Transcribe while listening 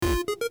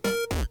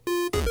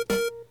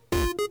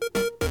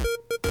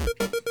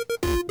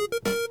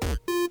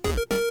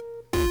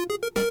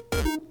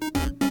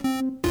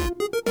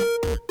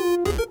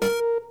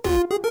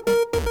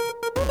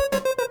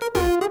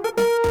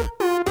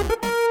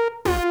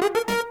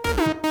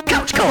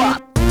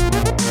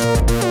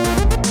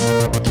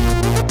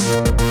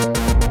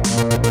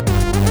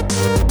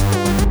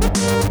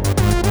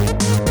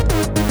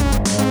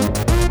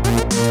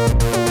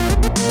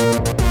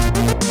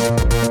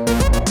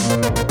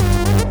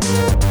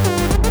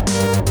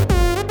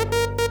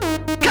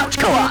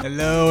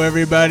Hello,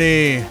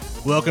 everybody.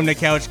 Welcome to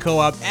Couch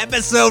Co-op,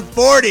 episode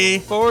 40.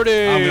 40.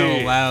 I'm a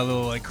little loud, a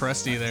little like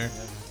crusty there.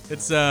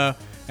 It's and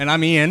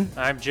I'm Ian.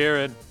 I'm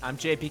Jared. I'm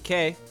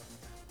JPK.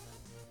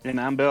 And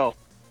I'm Bill.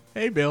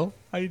 Hey, Bill.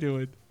 How you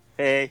doing?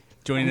 Hey.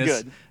 Join I'm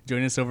us. good.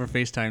 Join us over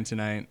FaceTime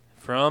tonight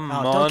From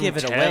Montana. Don't give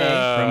it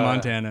away. from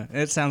Montana.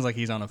 It sounds like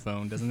he's on a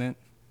phone, doesn't it?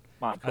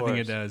 Of I think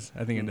it course. does.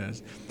 I think it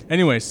does.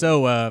 Anyway,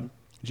 so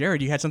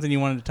Jared, you had something you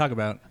wanted to talk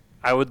about.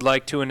 I would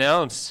like to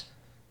announce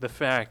the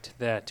fact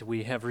that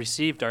we have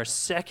received our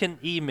second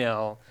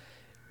email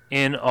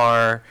in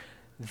our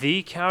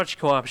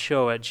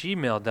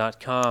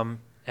thecouchcoopshow@gmail.com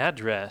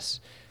address.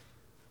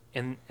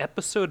 In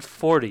episode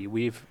 40,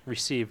 we've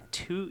received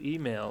 2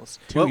 emails.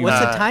 What's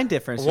the time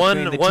difference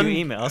between the 2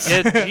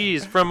 emails?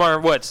 Geez, from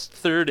our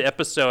third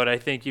episode, I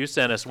think you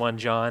sent us one,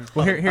 John.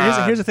 Well,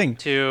 here's the thing.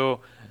 To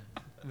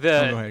go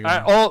ahead.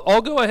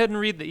 I'll go ahead and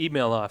read the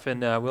email off,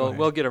 and ahead.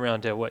 we'll get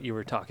around to what you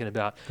were talking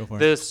about. Go for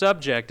The it.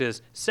 subject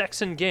is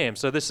sex and games,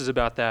 so this is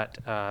about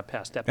that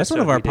past episode. That's one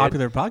of our we did.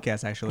 popular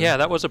podcasts, actually. Yeah,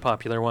 that was a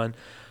popular one.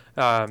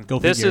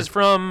 This figure. is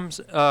from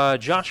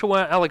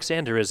Joshua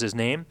Alexander is his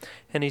name,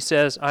 and he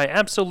says, I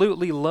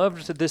absolutely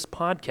loved this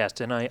podcast,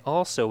 and I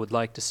also would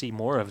like to see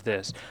more of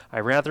this. I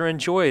rather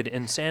enjoyed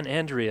in San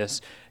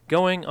Andreas.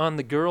 Going on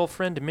the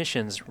girlfriend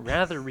missions,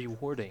 rather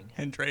rewarding.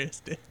 Andreas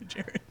did,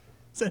 Jared.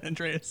 San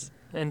Andreas.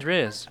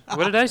 Andreas.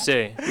 What did I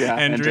say? Yeah,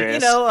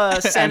 Andreas.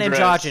 Andreas. San Andreas.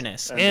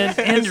 Androgynous. And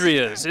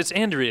Andreas. It's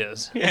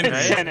Andreas. And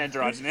right? San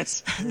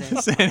Androgynous.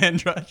 San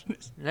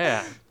Androgynous.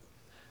 Yeah.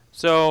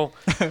 So,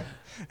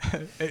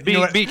 You know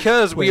what?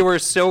 because we Wait. were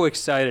so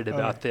excited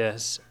about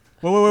this.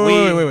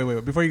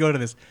 Wait. Before you go to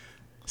this,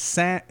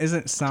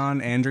 isn't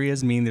San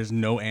Andreas mean there's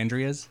no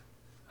Andreas?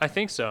 I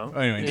think so. Oh,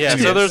 anyway. Yeah, so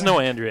Andreas. there's no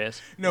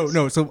Andreas.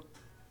 No. So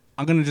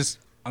I'm gonna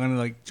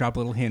like drop a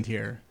little hint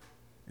here.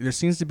 There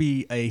seems to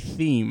be a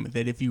theme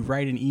that if you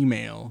write an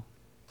email,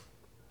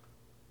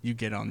 you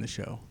get on the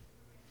show.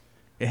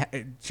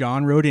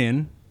 John wrote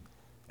in,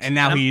 and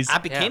now I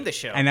became Yeah. the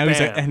show and now he's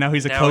a Now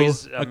he's a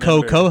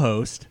member.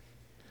 co-host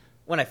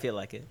when I feel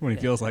like it. when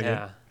he feels like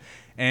Yeah. it.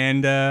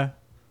 And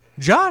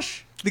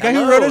Josh, the guy who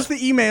Hello. wrote us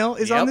the email,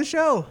 is on Yep. the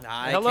show.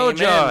 I Hello, came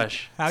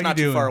Josh. In. How It's you not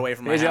doing? too far away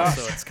from my Hey, house,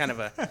 Josh. so it's kind of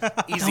a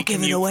easy Don't give it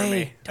commute away. for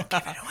me. Don't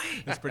give it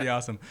away. That's pretty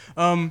awesome.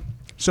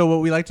 So what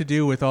we like to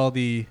do with all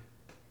the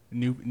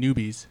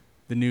newbies,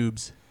 the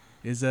noobs,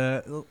 is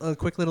a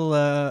quick little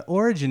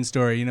origin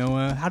story. You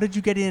know, how did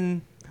you get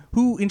in?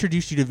 Who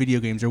introduced you to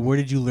video games, or where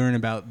did you learn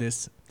about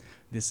this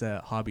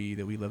hobby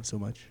that we love so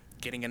much?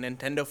 Getting a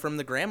Nintendo from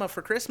the grandma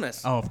for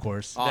Christmas. Oh, of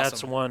course. Awesome.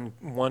 That's one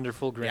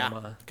wonderful grandma.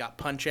 Yeah, got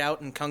Punch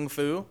Out and Kung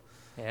Fu.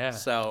 Yeah.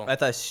 So I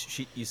thought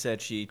you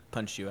said she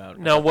punched you out.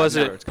 Now, was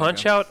That's where it it's gonna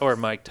Punch go. Out or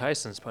Mike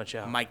Tyson's Punch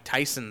Out? Mike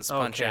Tyson's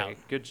Punch Okay, Out.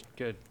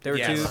 good. There were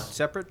Yes. 2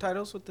 separate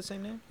titles with the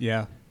same name?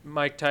 Yeah.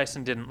 Mike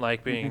Tyson didn't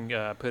like being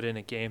put in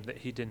a game that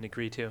he didn't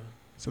agree to.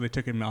 So they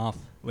took him off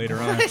later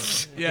on.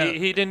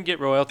 He didn't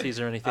get royalties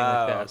or anything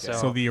like that. okay.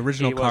 So the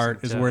original he cart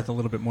is wasn't, worth a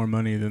little bit more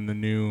money than the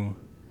new.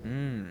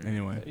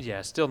 Anyway,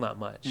 Yeah, still not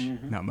much.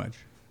 not much.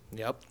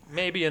 Yep.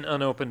 Maybe an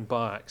unopened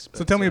box. So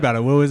but, tell me about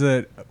it. What was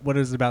it? What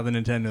is it about the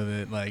Nintendo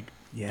that like?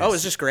 Yes. Oh, it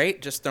was just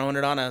great. Just throwing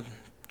it on a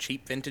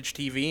cheap vintage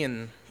TV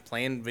and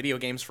playing video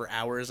games for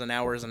hours and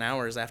hours and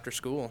hours after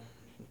school,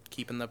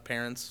 keeping the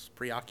parents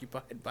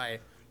preoccupied by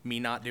me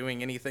not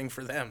doing anything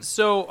for them.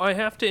 So I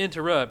have to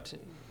interrupt.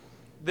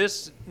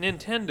 This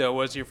Nintendo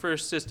was your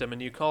first system,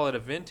 and you call it a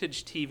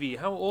vintage TV.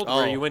 How old were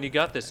Oh. you when you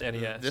got this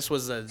NES? This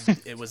was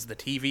it was the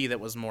TV that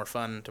was more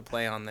fun to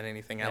play on than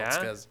anything else Yeah?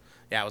 because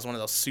it was one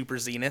of those Super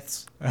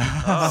Zeniths.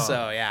 Oh.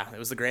 So yeah, it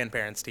was the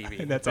grandparents'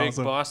 TV. That's Big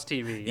awesome. Boss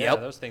TV. Yeah, Yep.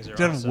 those things are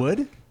Did it have awesome.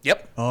 wood?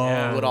 Yep. Oh.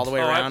 Yeah. Wood all the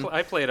way around.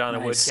 I played on a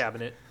wood Nice.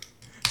 cabinet.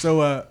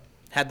 So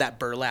Had that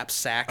burlap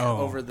sack Oh.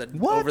 over the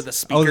what? over the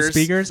speakers. Oh, the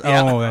speakers.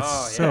 Yeah. Oh, that's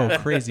Oh, so yeah.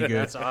 crazy good.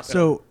 That's awesome.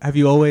 So have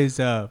you always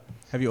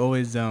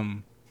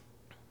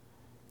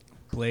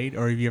played,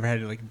 or have you ever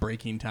had like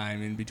breaking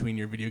time in between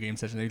your video game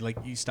sessions? Like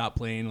you stop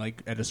playing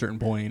like at a certain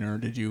point, or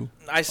did you?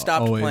 I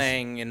stopped Always.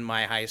 playing in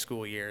my high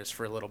school years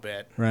for a little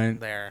bit. Right.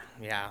 There.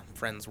 Yeah.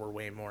 Friends were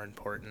way more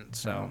important.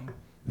 So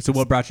So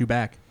what brought you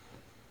back?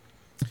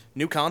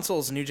 new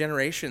consoles, new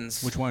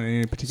generations. Which one?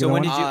 Any So particular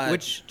when one? did you? Uh,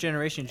 Which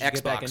generation did you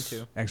get back Xbox.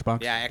 into?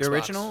 Xbox. Yeah, Xbox. The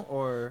original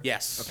or?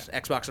 Yes,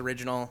 Xbox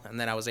original, and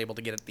then I was able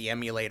to get the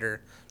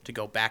emulator to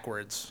go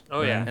backwards.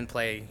 Oh, yeah. And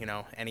play,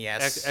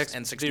 NES,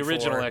 N64, The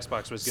original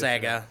Xbox was good. for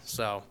Sega. that.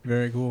 So,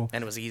 Very cool.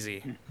 and it was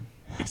easy.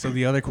 So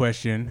the other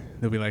question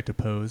that we like to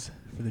pose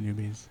for the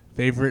newbies: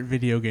 favorite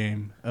video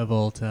game of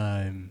all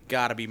time?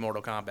 Gotta be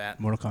Mortal Kombat.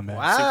 Mortal Kombat.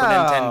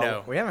 Wow.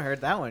 Nintendo. We haven't heard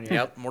that one yet.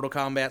 Yep, Mortal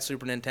Kombat,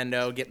 Super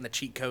Nintendo, getting the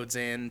cheat codes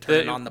in,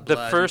 turning on the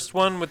blood. The first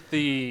one with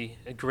the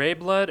gray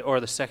blood or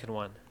the second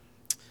one?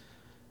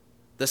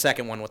 The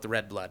second one with the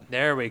red blood.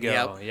 There we go.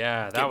 Yep.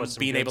 Yeah, that was some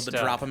being good able stuff. to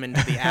drop them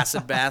into the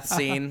acid bath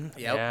scene.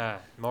 Yep. Yeah,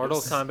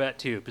 Mortal Kombat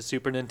 2,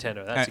 Super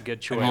Nintendo. That's a good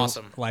Are choice. you a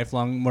Awesome.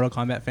 Lifelong Mortal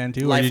Kombat fan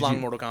too? or did Lifelong you-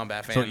 Mortal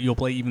Kombat fan. So you'll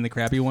play even the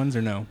crappy ones,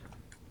 or no?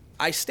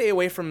 I stay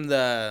away from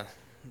the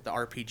the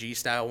RPG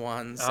style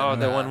ones. Oh,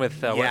 and, the one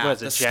with what yeah, was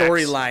the it? Jax?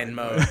 storyline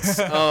modes.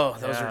 Oh,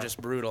 those Yeah. are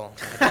just brutal.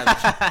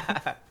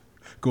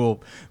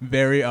 Cool.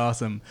 Very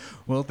awesome.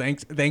 Well,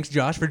 thanks,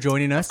 Josh, for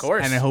joining us. Of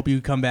course. And I hope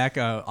you come back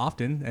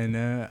often.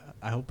 And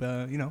I hope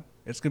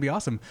it's gonna be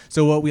awesome.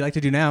 So what we like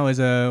to do now is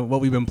what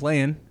we've been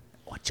playing.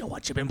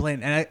 What you been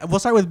playing? And we'll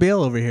start with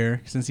Bill over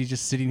here since he's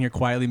just sitting here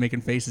quietly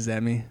making faces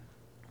at me.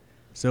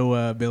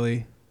 So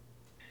Billy,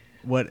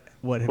 what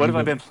Have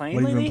I been playing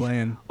What have you lately? been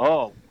playing?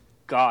 Oh,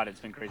 God, it's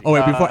been crazy. Oh,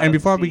 wait,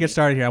 before let's we get see.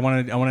 started here, I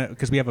want to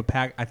because we have a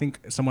pack. I think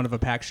somewhat of a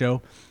pack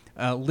show.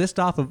 List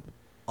off of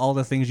all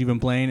the things you've been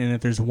playing, and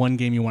if there's one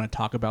game you want to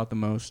talk about the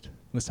most,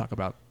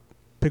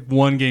 pick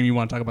one game you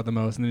want to talk about the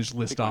most, and then just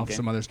list Pick one off game.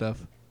 some other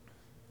stuff.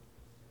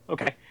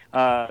 Okay.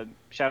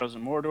 Shadows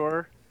of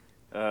Mordor.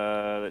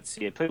 Let's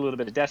see. I played a little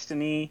bit of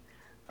Destiny.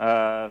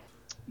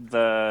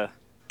 The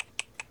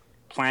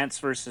Plants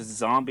vs.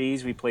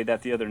 Zombies. We played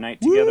that the other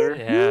night together.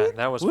 Yeah,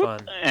 that was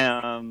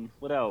fun.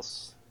 What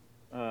else?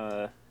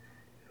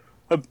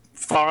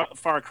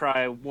 Far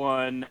Cry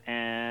 1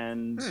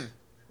 and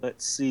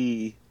let's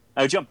see.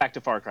 I jumped back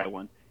to Far Cry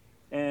 1.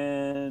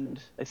 And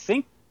I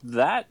think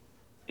that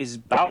is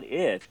about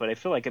it, but I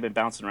feel like I've been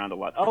bouncing around a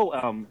lot.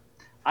 Oh,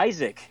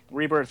 Isaac,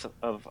 Rebirth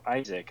of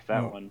Isaac,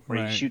 that one, where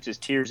right. he shoots his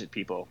tears at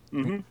people.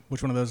 Mm-hmm.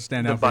 Which one of those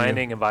stand The out for you?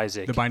 Binding of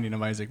Isaac. The Binding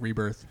of Isaac,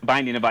 Rebirth.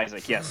 Binding of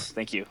Isaac, yes,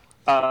 thank you.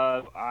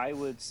 I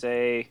would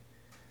say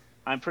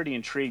I'm pretty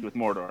intrigued with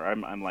Mordor.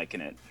 I'm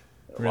liking it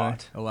a Really?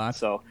 lot. A lot?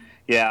 So,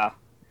 yeah,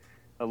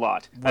 a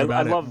lot. What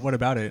about I it? love What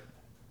about it?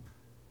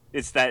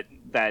 it's that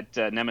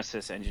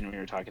Nemesis engine we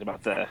were talking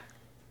about, or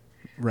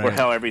Right.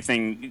 how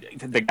everything,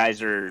 the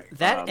guys are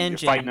That you're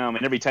engine- fighting them,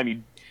 and every time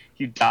you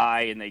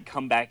die and they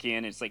come back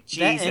in, it's like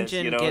Jesus. That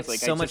engine it's gets like,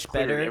 so I much just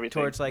cleared better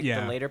everything. towards like the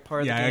later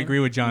part of the game. I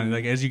agree with John.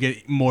 Like as you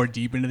get more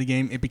deep into the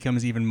game, it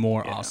becomes even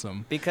more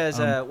awesome. Because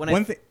when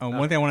one thing I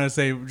want to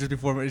say just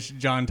before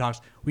John talks,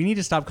 we need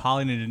to stop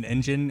calling it an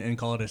engine and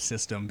call it a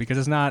system because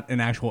it's not an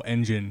actual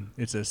engine;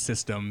 it's a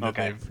system.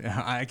 Okay.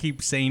 I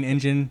keep saying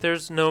engine.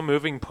 There's no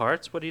moving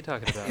parts. What are you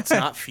talking about? It's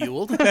not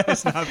fueled.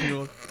 It's not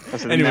fuel.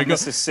 That's the Anyway, go-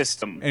 Nemesis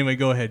system. Anyway,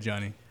 go ahead,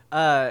 Johnny.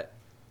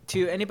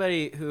 to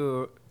anybody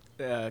who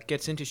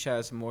gets into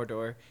Shadows of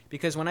Mordor,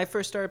 because when I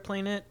first started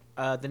playing it,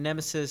 the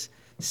Nemesis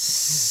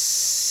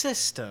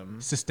System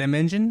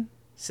engine,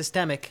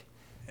 systemic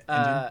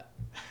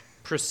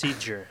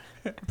Procedure.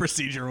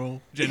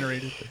 procedural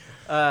generated.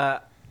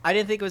 I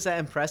didn't think it was that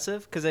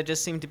impressive because it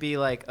just seemed to be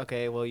like,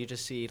 okay, well, you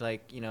just see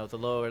like, the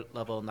lower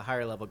level and the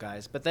higher level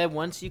guys. But then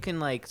once you can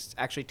like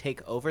actually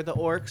take over the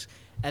orcs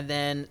and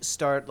then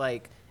start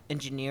like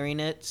engineering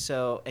it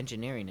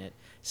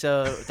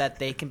so that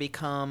they can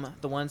become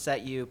the ones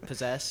that you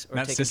possess or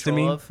Not take control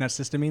systeming. of. Not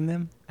systeming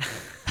them.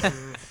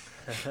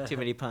 Too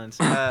many puns.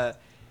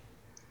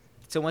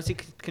 So once you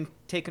can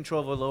take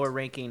control of a lower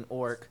ranking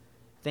orc,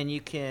 then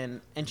you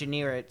can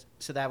engineer it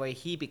so that way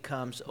he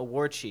becomes a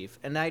war chief.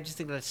 And I just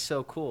think that's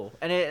so cool.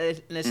 And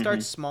it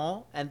starts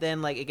small, and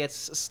then like it gets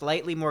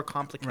slightly more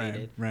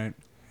complicated. Right.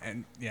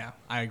 And yeah,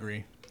 I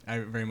agree. I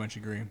very much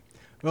agree.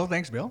 Well,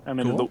 thanks, Bill. I'm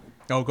into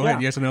Cool. Go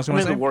ahead. You have something else you I'm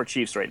want to into say? the War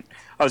Chiefs right.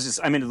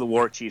 I'm into the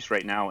War Chiefs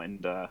right now,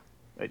 and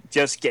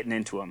just getting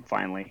into them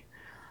finally.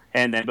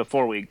 And then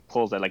before we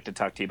close, I'd like to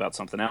talk to you about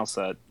something else.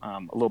 A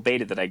little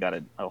beta that I got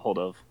a hold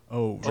of.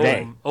 Oh,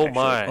 Today. Oh actually.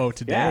 my. Oh,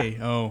 today.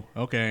 Oh,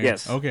 okay.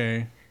 Yes.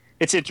 Okay.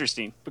 It's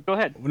interesting, but go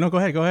ahead. No, go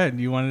ahead.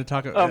 You wanted to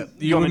talk. you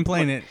You've want been me-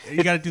 playing it.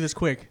 You got to do this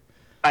quick.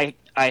 I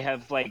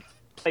have played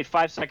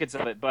 5 seconds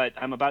of it, but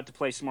I'm about to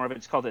play some more of it.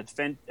 It's called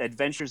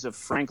Adventures of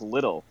Frank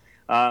Little.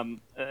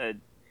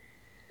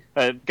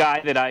 A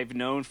guy that I've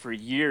known for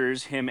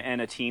years. Him and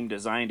a team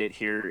designed it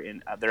here.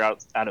 They're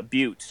out of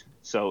Butte,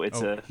 so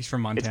it's He's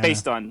from Montana. It's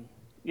based on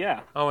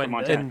Oh, from and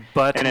Montana.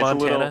 but And it's a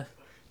little- Montana.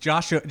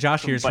 Josh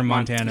here is But from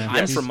Montana. I'm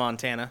He's- from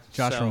Montana.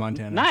 Josh so- from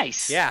Montana.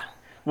 Nice. Yeah.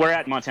 We're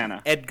at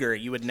Montana. Edgar,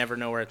 you would never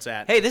know where it's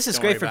at. Hey, this is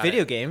Don't great worry for about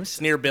video it. games.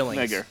 It's near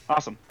Billings. Edgar.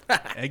 Awesome.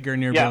 Edgar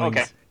near Yeah. Billings.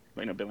 Okay.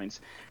 Wait, no, Billings.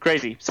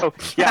 Crazy. So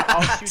yeah.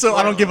 I'll shoot So you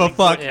I don't all give a link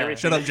fuck. to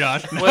everything. Shut up,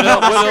 Josh. What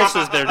else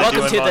is there to do Welcome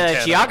in to the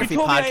Montana? Geography You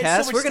told me I had so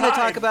Podcast. much We're going to time.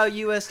 talk about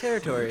U.S.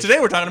 territories. Today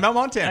we're talking about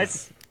Montana.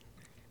 That's,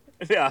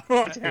 yeah,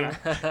 Montana.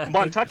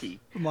 Montucky.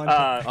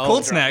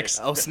 Cold snacks.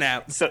 Oh,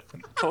 snap. So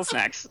cold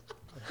snacks.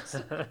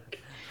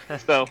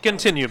 So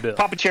Continue, Bill.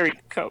 Papa Cherry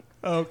Coke.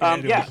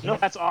 Okay. Yeah, no,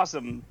 that's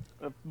awesome.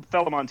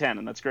 Fellow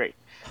Montanan, that's great.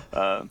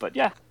 But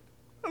yeah,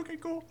 Okay,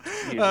 cool.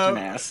 you're an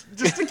ass.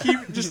 Just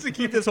to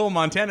keep this whole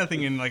Montana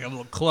thing in like a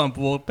little clump,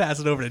 we'll pass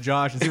it over to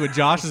Josh and see what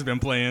Josh has been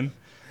playing.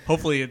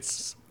 Hopefully,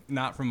 it's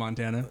not from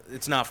Montana.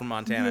 It's not from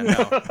Montana,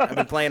 no. I've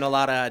been playing a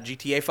lot of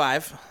GTA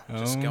 5.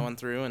 Just Oh. going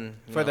through and...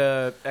 For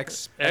the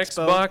Xbox X-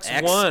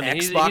 One.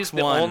 Xbox He's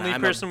the One. only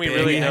I'm a person we big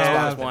really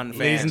Xbox know. One fan.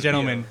 Ladies and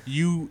gentlemen,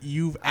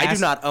 you've I do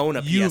asked- not own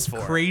a you've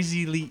PS4.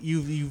 crazily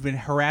you've been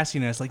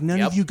harassing us like none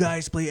Yep. of you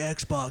guys play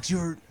Xbox.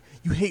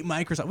 You hate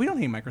Microsoft. We don't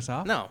hate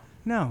Microsoft. No.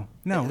 No,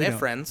 we They're don't.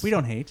 friends. We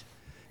don't hate.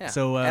 Yeah.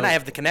 So and I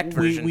have the Kinect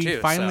version we too.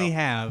 finally so.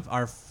 have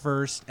our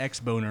first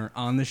X-boner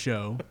on the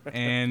show,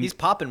 and He's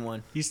popping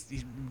one.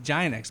 he's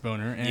giant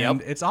X-boner, and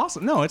Yep. it's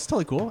awesome. No, it's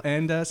totally cool.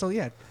 And so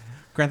yeah,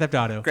 Grand Theft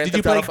Auto. Grand did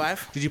you Theft Auto play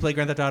 5? Did you play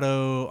Grand Theft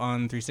Auto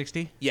on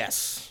 360?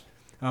 Yes.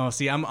 Oh,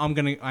 see, I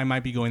might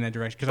be going that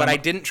direction. But I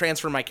didn't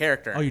transfer my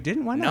character. Oh, you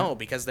didn't? Why not? No,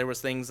 because there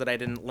was things that I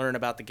didn't learn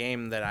about the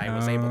game that I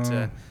was able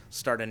to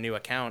start a new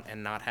account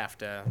and not have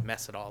to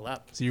mess it all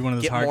up. So you're one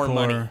of those Get more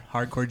money.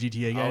 hardcore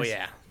GTA guys. Oh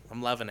yeah,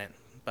 I'm loving it.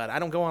 But I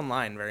don't go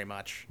online very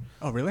much.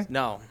 Oh really?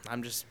 No,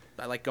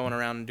 I like going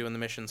around and doing the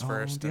missions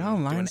first. the and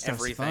online doing stuff's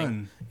everything.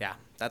 fun. Yeah,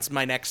 that's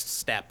my next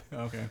step.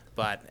 Okay.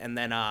 And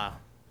then A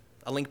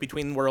Link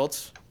Between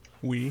Worlds.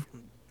 Wii.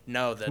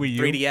 No, the Wii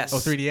U? 3DS. Oh,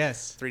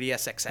 3DS. 3DS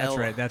XL. That's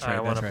right. That's right. I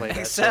want That's to play right.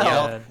 that. Excel.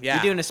 so bad. Yeah.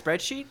 You doing a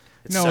spreadsheet?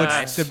 No, so it's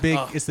nice. the big.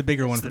 Oh, It's the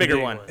bigger one. it's for the bigger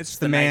big one. one. It's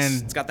the the man.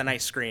 Nice, it's got the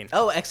nice screen.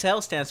 Oh, XL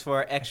stands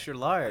for extra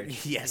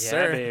large. Yes, Yeah,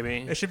 sir.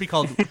 baby. It should be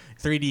called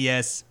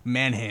 3DS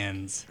Man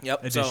Hands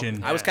Yep.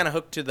 Edition. So I was kind of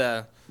hooked to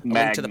the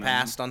Link to the Magnum.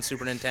 Past on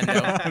Super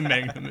Nintendo.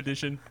 Magnum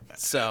Edition.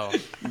 So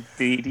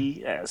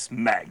 3DS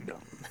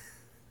Magnum.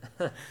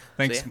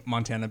 Thanks, So, yeah.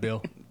 Montana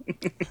Bill.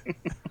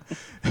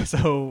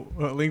 So,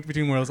 Link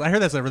Between Worlds. I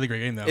heard that's a really great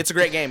game, though. it's a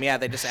great game. Yeah,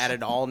 they just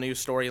added all new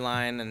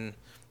storyline, and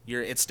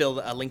it's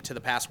still a Link to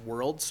the Past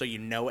world, so you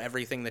know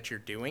everything that you're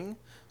doing.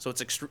 So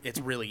it's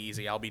really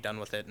easy. I'll be done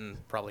with it in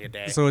probably a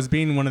day. So, as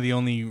being one of the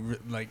only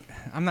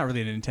I'm not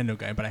really a Nintendo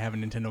guy, but I have a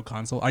Nintendo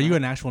console. Are you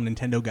an actual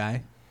Nintendo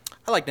guy?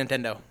 I like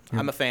Nintendo.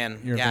 I'm a fan.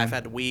 you're a Yeah, fan? I've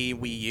had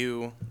Wii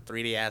U,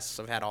 3DS.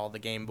 I've had all the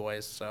Game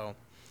Boys, so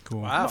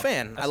Cool. Wow. I'm a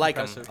fan. I That's like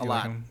impressive. them a You lot.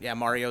 like 'em? Yeah,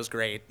 Mario's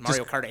great.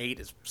 Mario Kart 8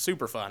 is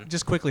super fun.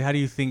 Just quickly, how do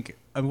you think?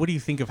 What do you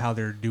think of how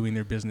they're doing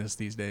their business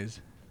these days?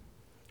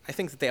 I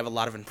think that they have a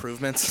lot of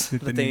improvements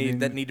That that they need-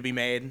 that need to be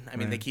made. I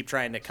mean, they Right. keep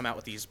trying to come out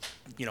with these,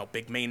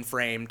 big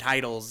mainframe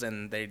titles,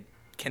 and they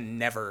can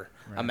never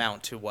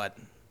amount to what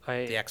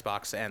the I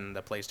Xbox and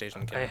the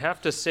PlayStation can. I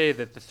have to say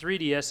that the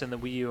 3DS and the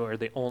Wii U are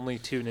the only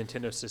two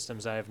Nintendo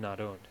systems I have not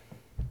owned.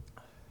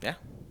 Yeah,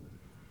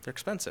 they're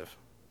expensive.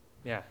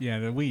 Yeah. Yeah,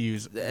 the Wii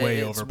U's way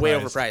it's overpriced. way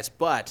overpriced,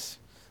 but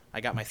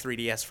I got my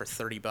 3DS for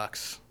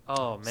 $30.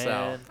 Oh man.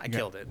 So I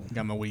killed it.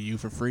 Got my Wii U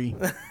for free.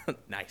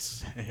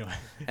 Nice. Anyway.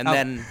 And How-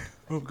 then,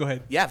 Oh, go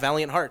ahead. yeah,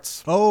 Valiant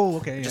Hearts. Oh,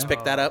 okay. Just yeah.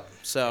 picked that up,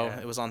 so Yeah.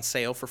 it was on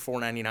sale for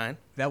 $4.99.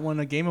 That won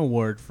a game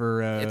award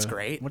for. It's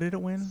great. What did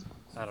it win?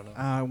 I don't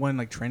know. It won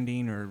like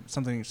trending or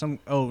something.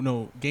 Oh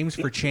no, Games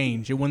for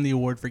Change. It won the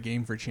award for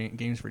Games for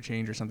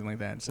Change or something like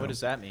that. So What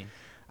does that mean?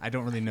 I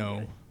don't really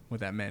know what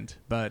that meant,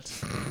 but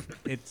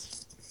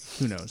it's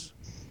who knows.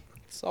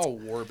 It's all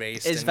war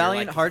based. Is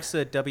Valiant Hearts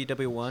the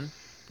WW1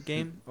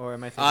 game, or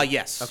am I thinking?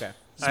 Yes. Okay.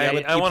 So I- you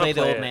I wanna play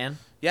the play old it. man.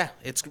 Yeah,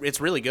 it's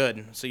really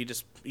good. So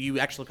you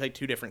actually play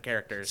two different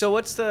characters. So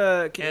what's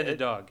the And a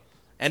dog.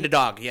 and a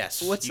dog,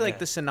 yes. What's You- like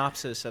the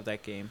synopsis of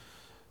that game?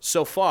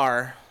 So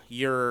far,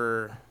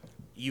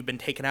 you've been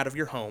taken out of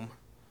your home,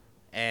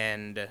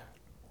 and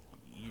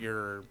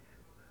you're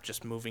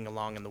just moving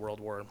along in the World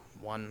War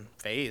I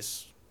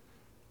phase.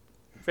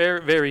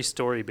 Very, very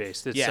story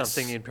based. It's Yes.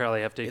 something you'd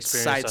probably have to It's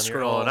experience on your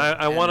side-scroll, own.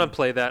 I want to and-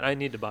 play that. I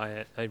need to buy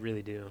it. I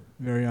really do.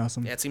 Very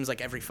awesome. Yeah, it seems like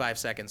every 5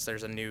 seconds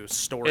there's a new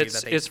story It's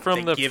that they it's from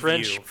they the give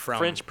French you from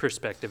French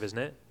perspective, isn't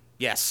it?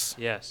 Yes.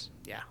 Yes.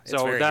 Yeah. It's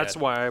So very that's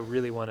good. why I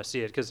really want to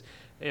see it, because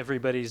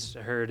everybody's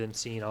heard and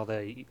seen all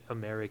the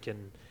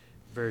American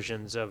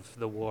versions of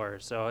the war.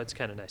 So it's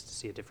kind of nice to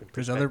see a different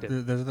There's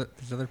perspective.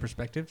 there's other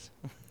perspectives.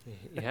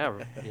 Yeah.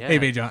 Yeah.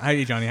 Hey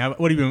Johnny,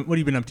 what have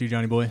you been up to,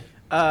 Johnny boy?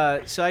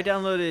 So I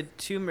downloaded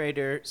Tomb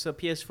Raider. So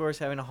PS4 is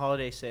having a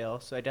holiday sale.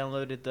 So I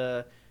downloaded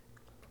the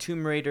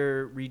Tomb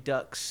Raider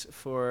Redux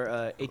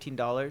for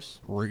 $18,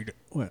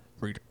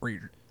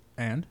 Read,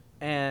 and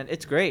and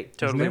it's great.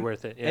 Totally Isn't it?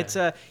 worth it. Yeah. It's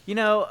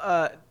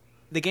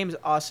the game's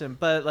awesome,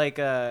 but like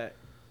I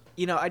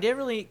didn't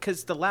really,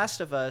 because The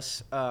Last of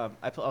Us.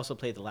 Also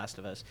played The Last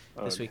of Us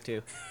this week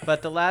too,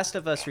 but The Last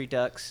of Us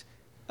Redux.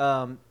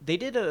 They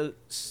did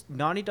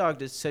Naughty Dog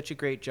did such a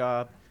great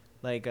job,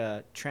 like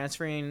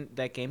transferring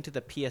that game to the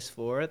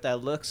PS4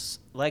 that looks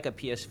like a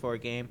PS4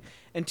 game.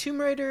 And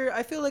Tomb Raider,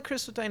 I feel like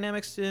Crystal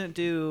Dynamics didn't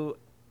do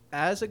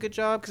as a good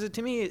job, because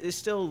to me it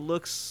still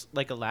looks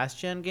like a last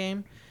gen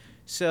game.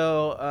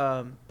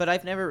 So, but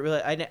I've never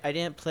really, I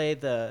didn't play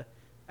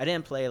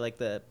like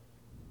the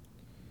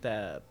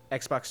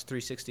Xbox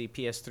 360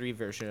 PS3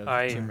 version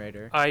of Tomb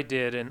Raider. I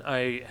did, and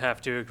I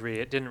have to agree.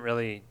 It didn't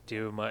really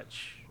do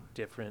much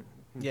different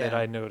that Yeah.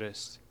 I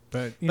noticed.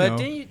 but you But know,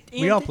 didn't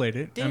you, we all played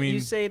it. Didn't you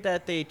say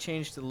that they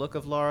changed the look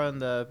of Laura in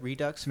the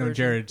Redux no, version?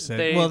 Jared said.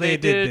 They, well, they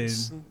did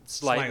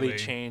slightly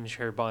change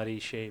her body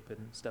shape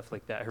and stuff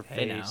like that. Her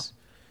Hey, now. face.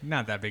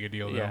 Not that big a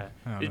deal, though. Yeah.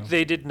 I don't know.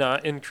 They did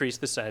not increase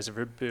the size of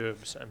her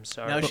boobs. I'm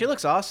sorry. No, she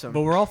looks awesome.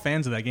 But we're all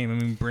fans of that game. I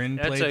mean, Bryn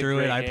That's played a through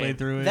it. great I game. played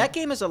through it. That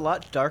game is a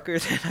lot darker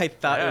than I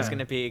thought it was Yeah. going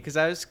to be, because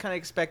I was kind of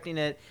expecting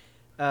it,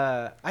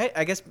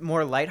 I guess,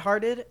 more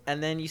lighthearted,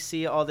 and then you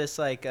see all this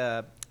like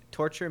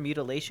torture,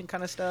 mutilation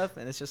kind of stuff,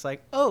 and it's just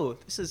like, oh,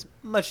 this is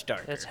much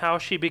darker. That's how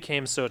she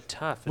became so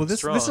tough and Well, this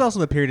strong. is also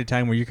the period of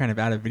time where you're kind of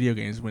out of video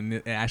games when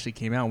it actually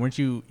came out. Weren't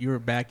you? You were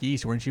back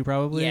east, weren't you?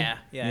 Probably.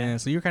 Yeah.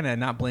 So you're kind of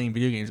not playing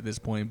video games at this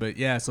point. But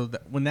yeah, so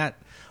when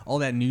all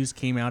that news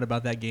came out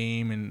about that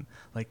game and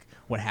like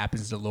what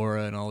happens to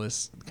Laura and all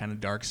this kind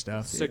of dark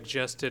stuff,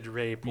 Suggested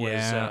rape was.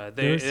 Yeah,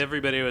 there was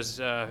everybody was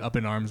up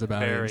in arms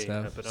about it and very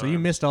stuff. up in So you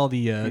arms. missed all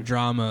the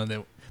drama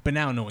that. But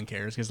now no one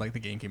cares because like the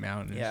game came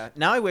out. And Yeah.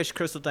 Now I wish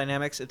Crystal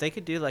Dynamics, if they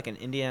could do like an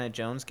Indiana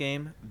Jones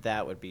game,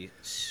 that would be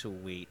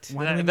sweet.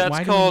 Why do we- That's why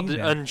do we called need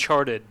that?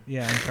 Uncharted.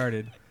 Yeah,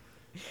 Uncharted.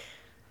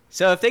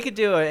 So if they could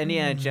do an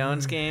Indiana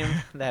Jones game,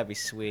 that'd be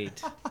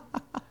sweet.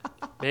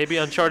 Maybe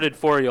Uncharted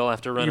 4, you'll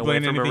have to run You away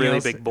playing from a anything really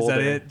else? big boulder. Is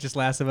that it? Just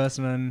Last of Us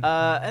and then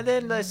And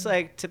then that's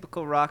like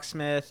typical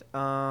Rocksmith.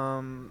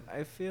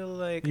 I feel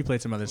like you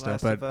played some other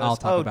stuff, Last but of I'll Us.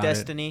 talk about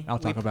Destiny. it. I'll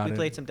talk about we it.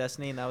 played some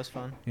Destiny, and that was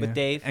fun Yeah. with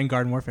Dave. And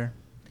Garden Warfare.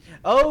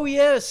 Oh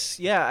yes,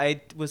 yeah.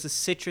 I was a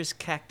citrus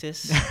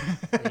cactus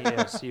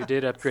Yes, you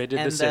did upgrade to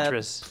and the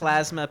citrus.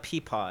 plasma pea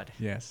pod.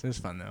 Yes, it was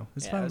fun though.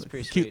 It's Yeah, fun. it was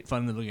pretty Cute, sweet.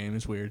 fun little game.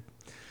 It's weird.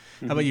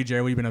 How about you,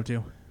 Jared? What you been up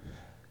to?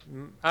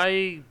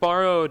 I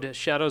borrowed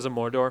Shadows of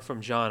Mordor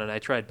from John, and I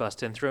tried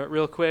busting through it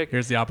real quick.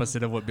 Here's the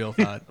opposite of what Bill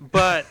thought.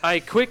 But I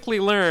quickly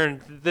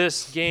learned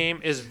this game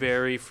is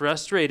very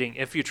frustrating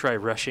if you try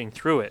rushing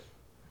through it.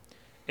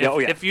 If, Yeah, oh,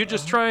 yeah. if you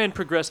just try and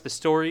progress the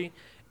story,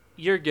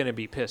 you're going to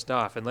be pissed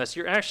off unless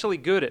you're actually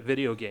good at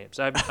video games.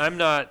 I'm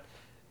not,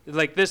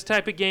 like this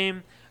type of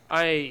game,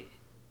 I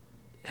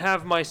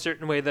have my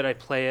certain way that I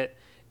play it,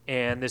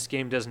 and this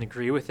game doesn't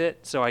agree with it,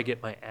 so I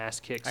get my ass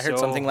kicked. I heard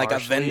so something like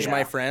harshly. "Avenge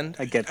my friend."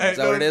 I get Is that.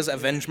 that what it is?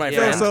 Avenge my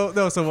Yeah.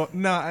 friend.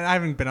 No, I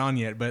haven't been on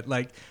yet, but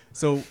like,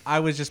 so I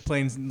was just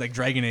playing like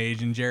Dragon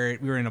Age, and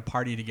Jared, we were in a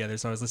party together,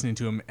 so I was listening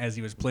to him as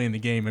he was playing the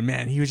game, and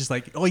man, he was just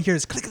like, all you hear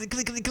is click, click,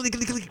 click, click, click,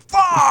 click, click,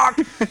 fuck!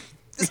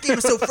 This game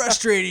is so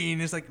frustrating.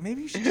 It's like,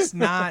 maybe you should just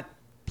not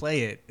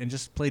play it and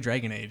just play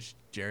Dragon Age,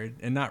 Jared,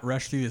 and not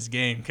rush through this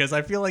game, because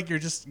I feel like you're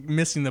just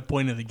missing the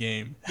point of the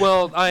game.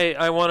 Well,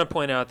 I want to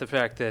point out the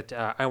fact that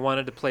I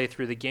wanted to play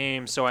through the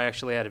game, so I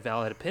actually had a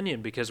valid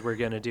opinion because we're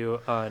going to do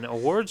an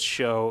awards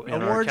show in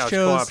our Award Couch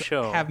shows Co-op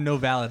show. have no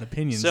valid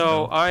opinions. So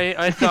though.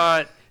 I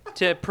thought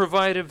to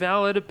provide a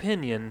valid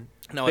opinion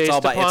No, it's based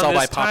all by upon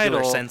this popular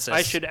title, census.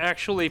 I should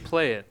actually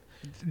play it.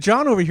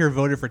 John over here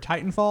voted for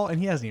Titanfall, and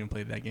he hasn't even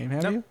played that game,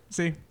 have Nope. you?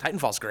 See?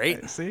 Titanfall's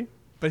great. See?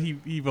 But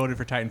he voted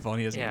for Titanfall, and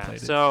he hasn't even Yeah,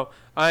 played it. so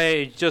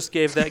I just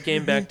gave that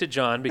game back to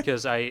John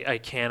because I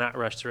cannot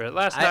rush through it.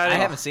 Last I night,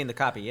 haven't seen the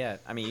copy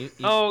yet. I mean, you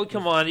oh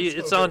come on,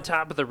 it's on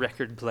top of the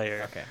record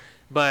player. Okay.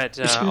 But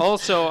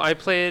also, I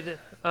played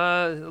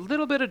a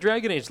little bit of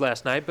Dragon Age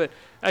last night, but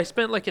I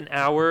spent like an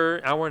hour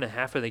and a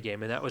half of the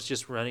game, and that was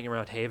just running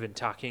around Haven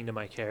talking to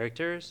my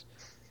characters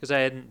because I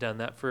hadn't done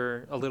that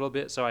for a little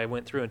bit. So I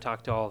went through and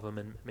talked to all of them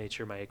and made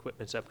sure my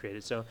equipment's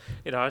upgraded. So,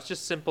 it's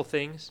just simple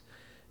things.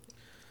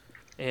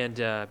 And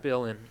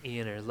Bill and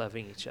Ian are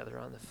loving each other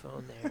on the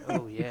phone there.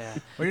 Oh, yeah.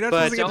 Well, you're not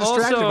But supposed to get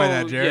distracted also, by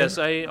that, Jared. yes,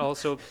 I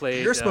also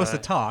played You're supposed to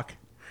talk.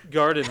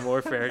 Garden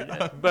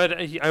Warfare, but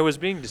I was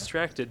being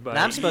distracted by... And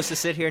I'm supposed to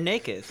sit here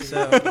naked.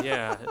 So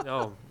Yeah.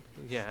 Oh,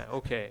 yeah.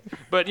 Okay.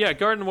 But yeah,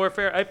 Garden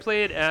Warfare. I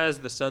played as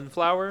the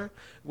Sunflower,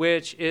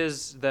 which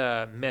is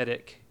the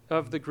medic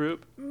of the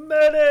group.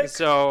 Medic.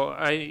 So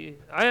I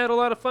had a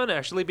lot of fun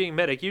actually being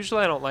medic.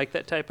 Usually I don't like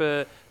that type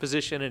of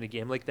position in a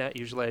game like that.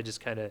 Usually I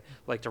just kind of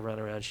like to run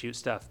around, shoot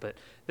stuff. But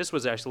this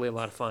was actually a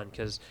lot of fun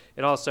because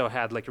it also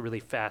had like a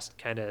really fast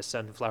kind of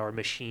Sunflower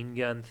machine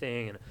gun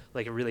thing and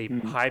like a really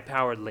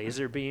high-powered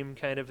laser beam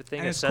kind of a thing.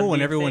 And a it's cool when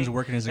sunbeam everyone's thing.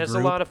 working as a It's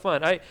group. a lot of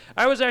fun.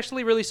 I was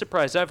actually really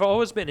surprised. I've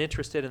always been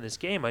interested in this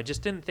game. I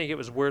just didn't think it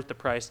was worth the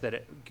price that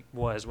it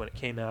was when it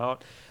came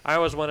out. I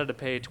always wanted to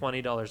pay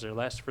 $20 or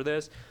less for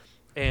this.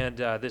 And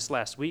this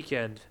last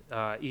weekend,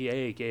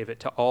 EA gave it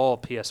to all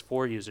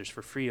PS4 users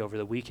for free over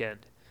the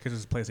weekend. Because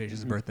it's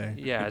PlayStation's birthday.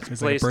 Yeah, it's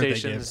like a birthday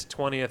PlayStation's gift.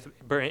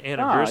 20th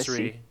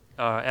anniversary.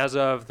 As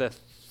of the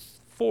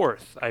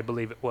 4th, I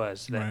believe it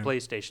was, that Right.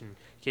 PlayStation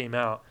came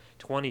out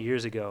 20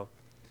 years ago.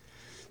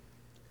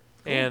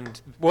 And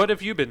what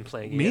have you been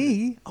playing, Ian?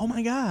 Me? Oh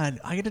my God!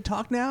 I get to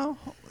talk now.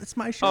 It's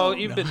my show. Oh,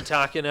 you've No. been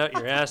talking out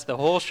your ass the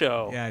whole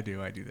show. Yeah, I do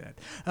that.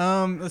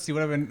 Let's see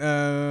what I've been.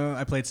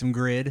 I played some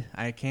Grid.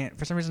 I can't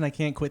for some reason I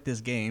can't quit this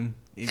game,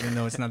 even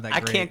though it's not that I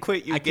great. can't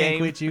quit you, I game.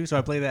 can't quit you, so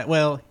I play that.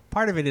 Well,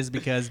 part of it is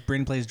because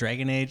Bryn plays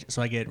Dragon Age,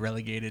 so I get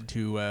relegated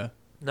to.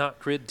 Not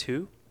Grid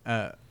 2?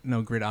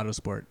 No, Grid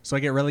Autosport. So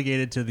I get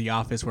relegated to the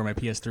office where my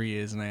PS3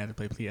 is, and I have to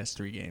play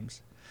PS3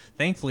 games.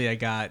 Thankfully, I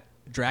got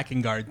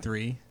Drakengard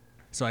 3,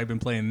 so I've been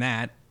playing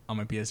that on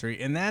my PS3,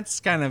 and that's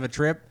kind of a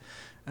trip.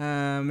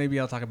 Maybe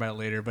I'll talk about it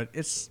later, but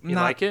it's You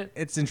not. like it?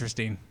 It's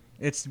interesting.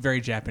 It's very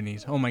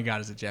Japanese. Oh my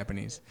God, is it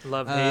Japanese?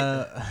 Love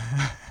hate.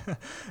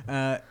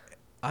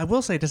 I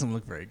will say it doesn't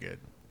look very good.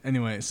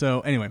 Anyway,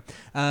 so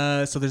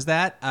there's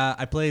that.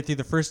 I played through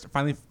the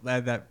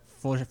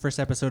first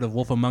episode of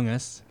Wolf Among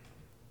Us.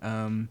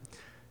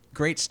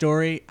 Great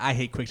story. I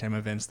hate QuickTime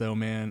events though,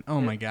 man. Oh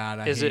my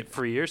god. Is it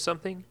free or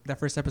something? That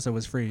first episode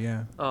was free,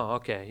 yeah. Oh,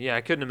 okay. Yeah,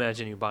 I couldn't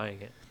imagine you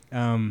buying it.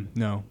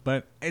 No,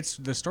 but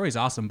the story's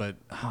awesome, but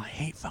I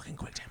hate fucking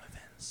QuickTime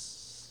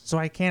events. So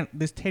I can't.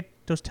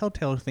 Those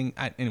Telltale thing.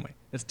 Anyway,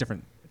 it's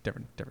different.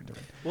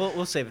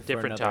 We'll save it for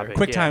Different another. topic.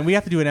 QuickTime. Yeah. We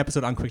have to do an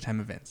episode on QuickTime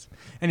events.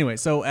 Anyway,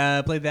 so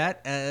played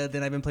that.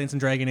 Then I've been playing some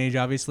Dragon Age,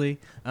 obviously.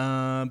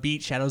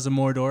 Beat Shadows of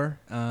Mordor.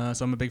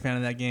 So I'm a big fan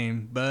of that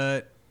game.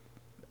 But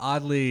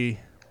oddly,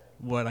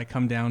 what I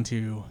come down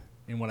to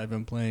in what I've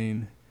been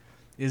playing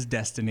is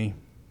Destiny.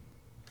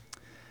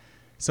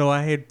 So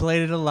I had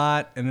played it a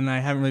lot, and then I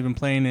haven't really been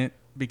playing it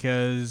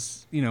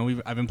because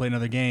I've been playing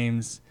other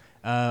games.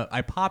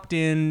 I popped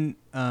in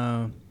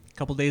a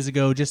couple days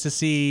ago just to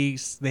see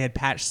they had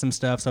patched some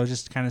stuff, so I was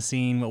just kind of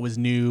seeing what was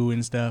new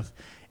and stuff.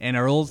 And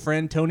our old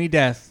friend Tony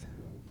Death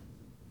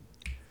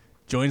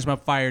joins my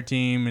fire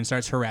team and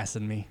starts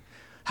harassing me.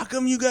 How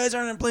come you guys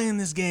aren't playing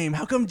this game?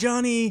 How come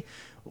Johnny?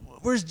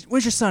 Where's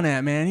your son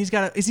at, man?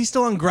 Is he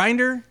still on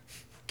Grinder?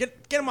 Get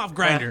him off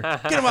Grinder.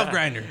 Get him off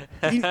Grinder.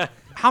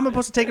 How am I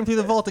supposed to take him through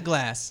the vault of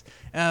glass?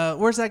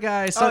 Where's that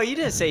guy? You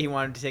didn't say he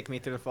wanted to take me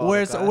through the vault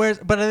of glass.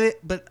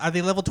 But are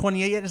they level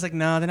 28 yet? It's like,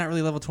 no, they're not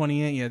really level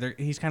 28 yet.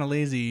 He's kind of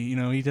lazy,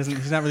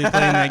 he's not really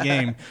playing that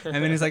game.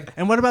 And then he's like,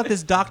 and what about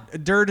this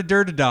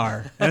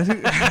Dur-da-Dur-da-Dar?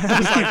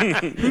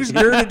 Who's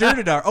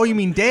Dur-da-Dur-da-Dar? Oh, you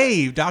mean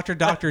Dave, Dr.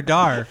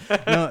 Dar.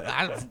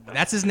 No,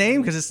 that's his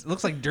name because it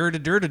looks like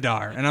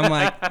Dur-da-Dur-da-Dar. And I'm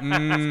like,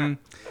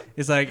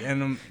 it's like,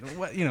 and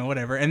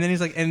whatever. And then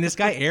he's like, and this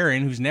guy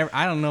Aaron, who's never,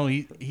 I don't know.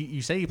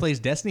 You say he plays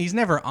Destiny. He's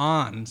never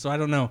on, so I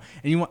don't know.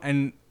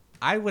 And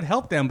I would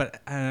help them,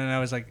 but I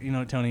was like,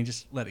 Tony,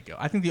 just let it go.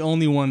 I think the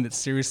only one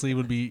that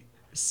would be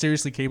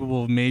seriously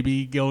capable of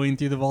maybe going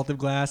through the Vault of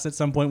Glass at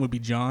some point would be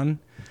John,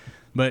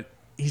 but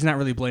he's not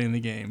really playing the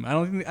game. I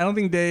don't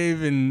think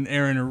Dave and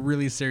Aaron are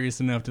really serious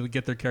enough to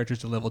get their characters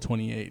to level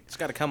 28. It's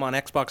got to come on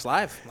Xbox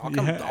Live. I'll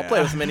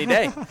play with him any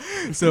day.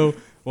 So,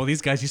 well,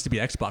 these guys used to be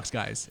Xbox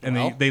guys,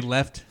 and they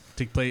left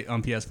to play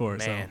on PS4.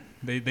 Man.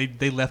 So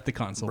they left the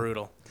console.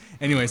 Brutal.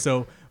 Anyway,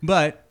 so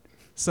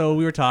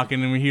we were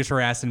talking, and he was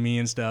harassing me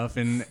and stuff,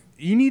 and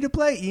you need to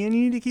play, Ian.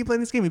 You need to keep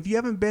playing this game. If you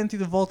haven't been through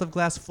the Vault of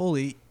Glass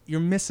fully, you're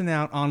missing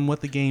out on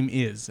what the game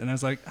is. And I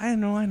was like, I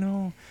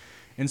know.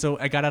 And so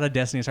I got out of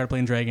Destiny, I started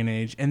playing Dragon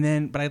Age, and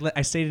then, but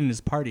I stayed in his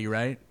party,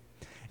 right?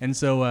 And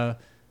so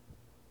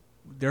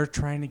they're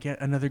trying to get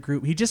another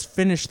group. He just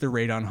finished the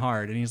raid on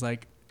hard, and he's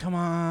like, come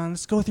on,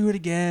 let's go through it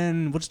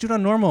again. We'll just do it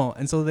on normal.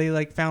 And so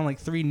they found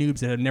 3 noobs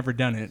that had never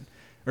done it,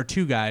 or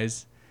 2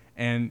 guys.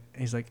 And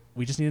he's like,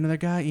 we just need another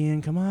guy,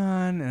 Ian, come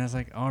on. And I was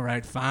like, all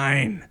right,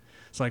 fine.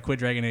 So I quit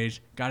Dragon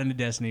Age, got into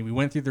Destiny. We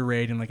went through the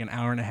raid in an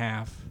hour and a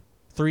half.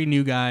 3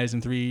 new guys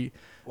and 3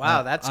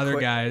 that's other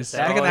quick. guys.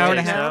 That Like an hour and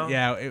a now? half.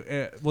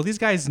 Yeah. Well, these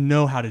guys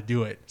know how to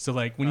do it. So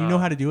when you know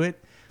how to do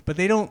it, but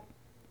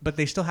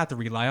they still have to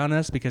rely on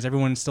us because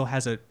everyone still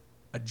has a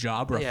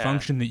job or a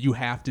function that you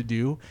have to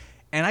do.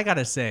 And I got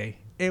to say,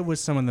 it was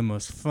some of the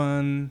most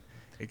fun,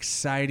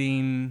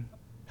 exciting,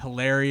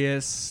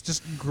 hilarious,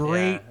 just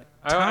great. Yeah.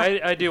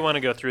 I do want to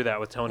go through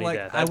that with Tony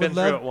Death. I've been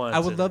through it once. I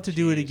would love to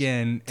do it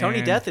again.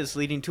 Tony Death is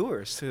leading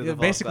tours through the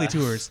basically Vault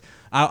of tours.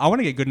 I want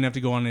to get good enough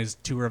to go on his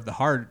tour of the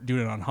hard,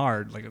 do it on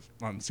hard,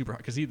 on super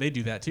hard, because they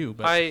do that too.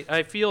 But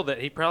I feel that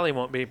he probably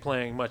won't be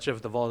playing much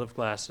of the Vault of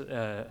Glass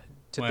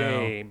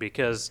today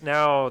because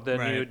now the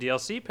new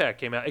DLC pack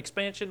came out.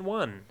 Expansion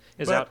 1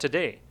 is out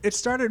today. It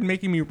started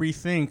making me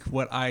rethink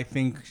what I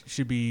think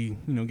should be,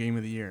 game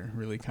of the year,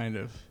 really, kind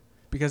of,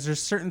 because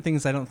there's certain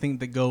things I don't think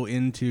that go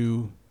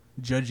into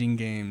judging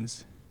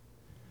games.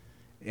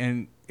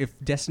 And if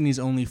Destiny's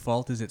only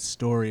fault is its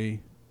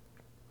story,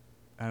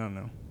 I don't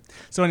know.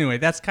 So anyway,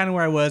 that's kind of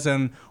where I was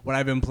on what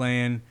I've been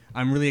playing.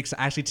 I'm really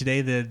excited. Actually,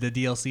 today the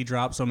DLC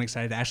dropped, so I'm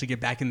excited to actually get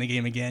back in the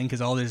game again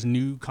because all there's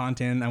new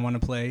content I want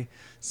to play.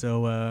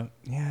 So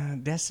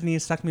Destiny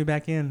has sucked me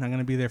back in. I'm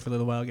gonna be there for a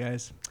little while,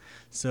 guys.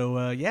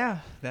 So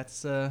that's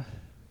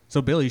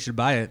so Bill, you should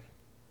buy it.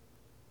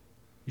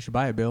 You should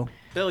buy it, Bill.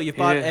 Bill, you've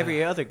bought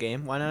every other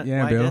game. Why not?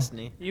 Yeah, why Bill.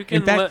 Destiny? You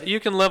can you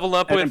can level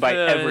up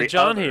with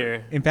John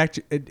here. In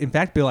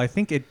fact, Bill, I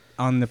think it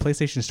on the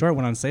PlayStation Store it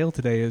went on sale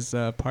today as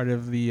part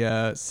of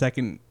the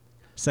second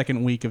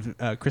week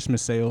of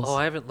Christmas sales. Oh,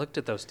 I haven't looked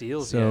at those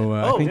deals So,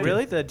 yet. I think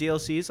really? The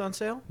DLC is on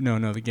sale?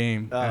 No, the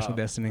game, actual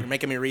Destiny. You're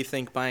making me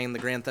rethink buying the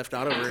Grand Theft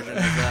Auto version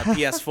of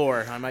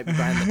PS4. I might be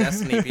buying the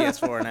Destiny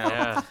PS4 now.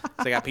 Yeah. So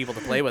I got people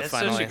to play with That's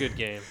finally. such a good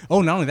game.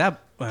 Oh, not only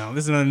that. Well,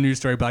 this is another news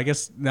story, but I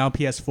guess now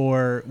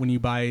PS4, when you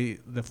buy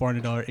the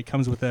 $400, it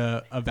comes with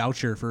a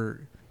voucher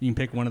for you can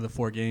pick one of the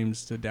 4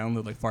 games to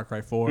download, like Far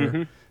Cry 4.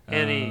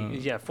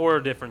 Mm-hmm. 4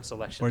 different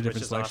selections. 4 different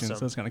which is selections, awesome.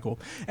 so it's kind of cool.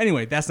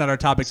 Anyway, that's not our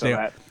topic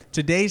today.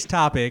 Today's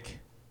topic,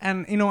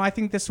 and I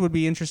think this would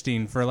be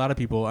interesting for a lot of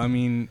people. I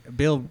mean,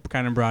 Bill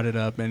kind of brought it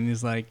up, and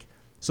he's like,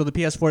 so the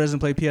PS4 doesn't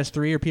play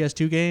PS3 or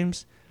PS2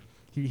 games?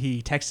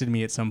 He texted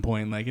me at some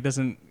point, like, it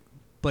doesn't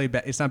play,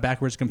 it's not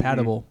backwards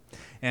compatible.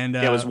 And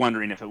I was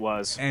wondering if it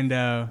was. And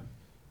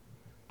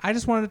I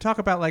just wanted to talk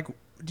about, like,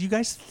 do you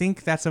guys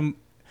think that's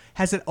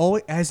has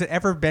it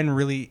ever been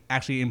really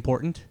actually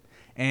important?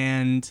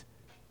 And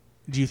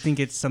do you think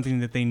it's something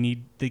that they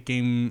need the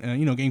game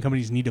game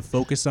companies need to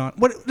focus on?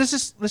 Let's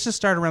just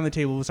start around the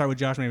table. We'll start with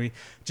Josh maybe.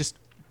 Just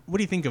what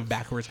do you think of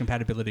backwards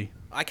compatibility?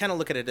 I kind of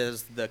look at it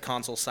as the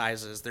console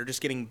sizes. They're just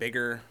getting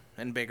bigger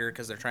and bigger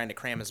because they're trying to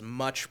cram as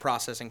much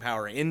processing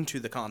power into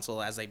the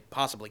console as they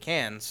possibly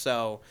can.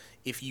 So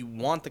if you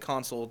want the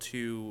console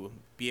to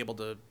be able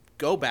to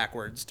go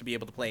backwards, to be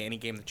able to play any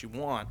game that you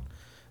want,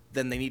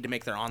 then they need to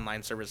make their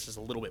online services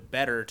a little bit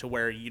better to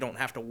where you don't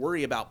have to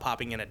worry about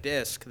popping in a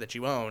disc that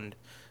you owned.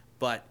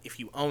 But if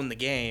you own the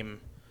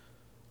game,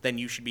 then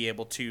you should be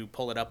able to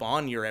pull it up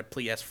on your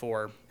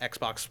PS4,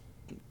 Xbox,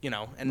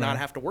 and not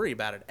have to worry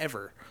about it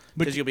ever,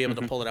 because you'll be able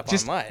to pull it up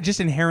online. Just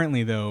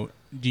inherently, though,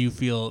 do you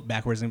feel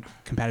backwards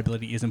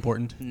compatibility is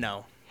important?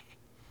 No,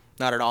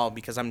 not at all,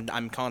 because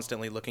I'm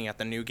constantly looking at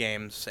the new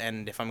games,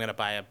 and if I'm going to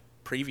buy a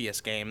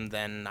previous game,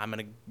 then I'm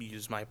going to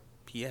use my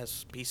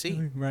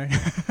PC. Right.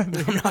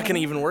 I'm not going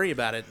to even worry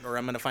about it, or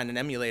I'm going to find an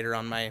emulator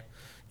on my,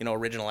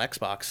 original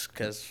Xbox,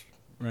 because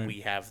we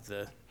have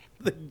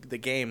the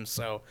game.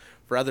 So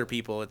for other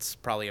people, it's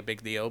probably a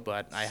big deal,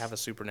 but I have a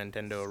Super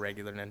Nintendo, a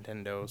regular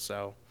Nintendo,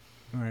 so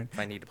all right. if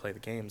I need to play the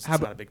games,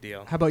 it's not a big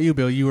deal. How about you,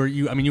 Bill? You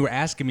were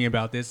asking me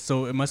about this,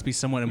 so it must be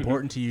somewhat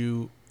important to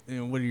you.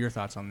 What are your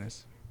thoughts on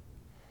this?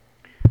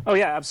 Oh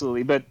yeah,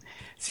 absolutely. But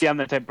see, I'm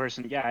the type of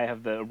person. Yeah, I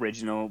have the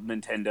original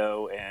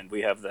Nintendo, and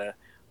we have the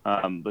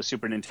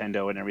Super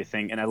Nintendo and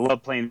everything, and I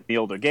love playing the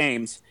older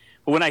games.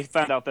 But when I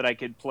found out that I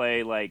could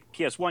play like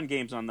PS1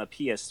 games on the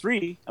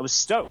PS3, I was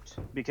stoked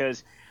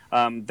because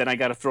then I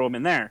got to throw them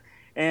in there.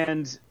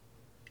 And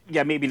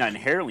yeah, maybe not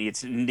inherently.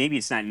 Maybe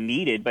it's not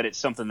needed, but it's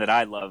something that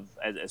I love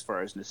as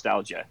far as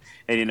nostalgia.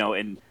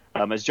 And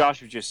as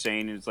Josh was just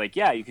saying, it's like,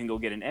 yeah, you can go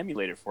get an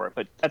emulator for it,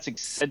 but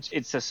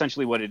it's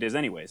essentially what it is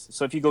anyways.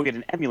 So if you go get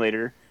an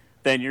emulator,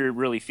 then you're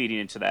really feeding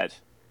into that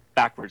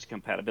backwards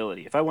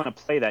compatibility. If I want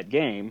to play that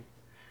game,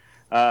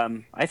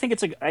 I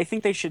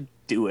think they should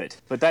do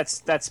it. But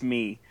that's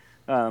me.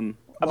 I've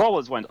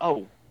always wanted.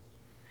 Oh,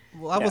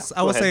 well,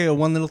 I will say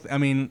one little.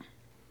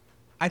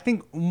 I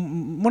think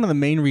one of the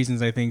main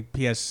reasons I think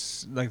the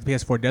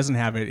PS4 doesn't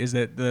have it is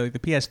that the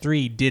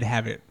PS3 did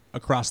have it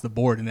across the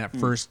board in that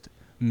first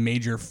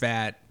major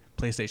fat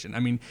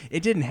PlayStation.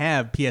 It didn't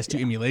have PS2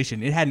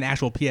 emulation. It had an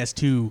actual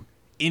PS2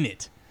 in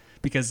it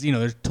because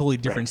there's totally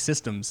different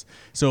systems.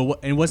 So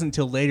it wasn't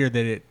until later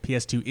that the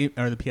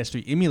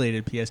PS3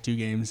 emulated PS2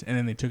 games, and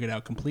then they took it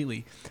out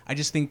completely. I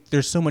just think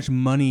there's so much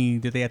money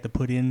that they have to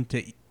put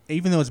into.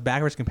 Even though it's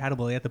backwards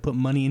compatible, they have to put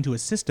money into a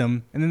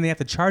system, and then they have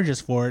to charge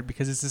us for it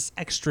because it's this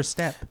extra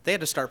step. They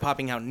had to start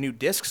popping out new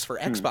discs for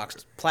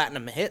Xbox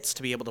Platinum hits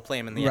to be able to play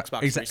them in the Xbox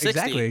 360.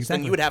 Exactly.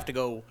 Then you would have to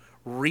go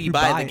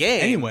rebuy the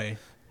game anyway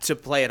to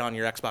play it on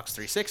your Xbox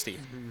 360.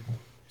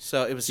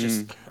 So it was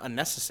just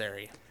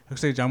unnecessary.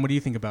 Okay, John, what do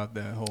you think about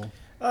the whole?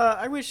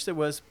 I wish there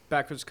was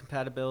backwards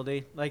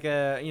compatibility. Like,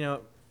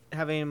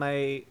 having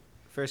my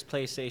first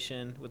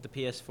PlayStation with the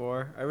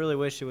PS4, I really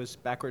wish it was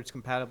backwards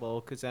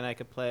compatible because then I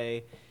could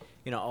play,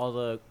 all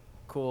the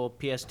cool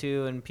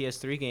PS2 and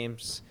PS3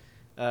 games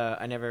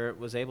I never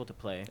was able to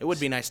play. It would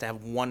be nice to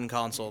have one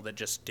console that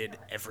just did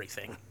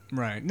everything.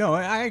 Right. No,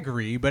 I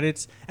agree, but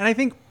and I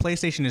think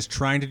PlayStation is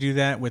trying to do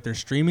that with their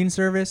streaming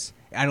service.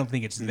 I don't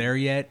think it's there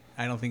yet.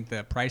 I don't think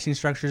the pricing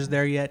structure is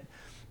there yet,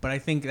 but I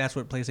think that's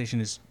what PlayStation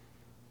is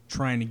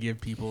trying to give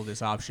people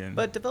this option.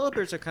 But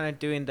developers are kind of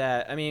doing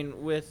that.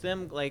 With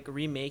them like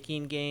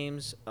remaking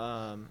games.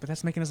 But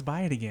that's making us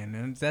buy it again,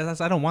 and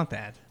I don't want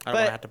that. I don't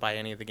want to have to buy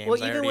any of the games.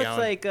 Well, I even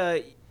already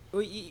own.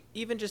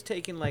 even just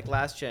taking like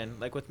last gen,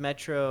 like with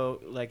Metro,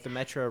 like the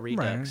Metro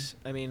Redux.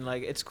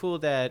 Right. It's cool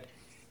that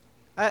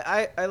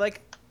I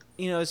like,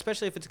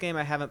 especially if it's a game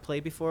I haven't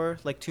played before,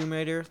 like Tomb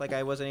Raider. Like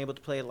I wasn't able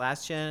to play it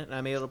last gen, and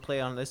I'm able to play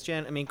it on this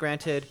gen.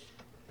 Granted,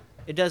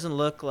 it doesn't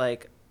look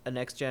like a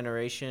next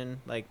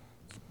generation like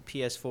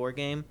PS4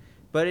 game,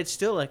 but it's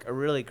still like a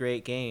really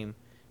great game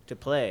to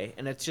play,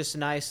 and it's just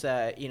nice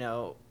that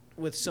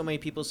with so many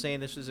people saying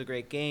this was a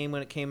great game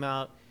when it came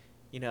out,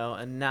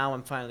 and now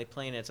I'm finally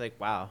playing it. It's like,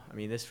 wow,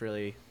 this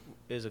really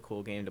is a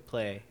cool game to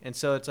play. And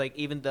so it's like,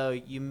 even though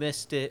you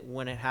missed it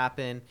when it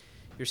happened,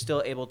 you're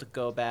still able to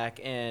go back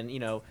and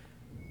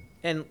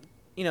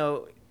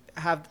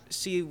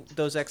see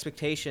those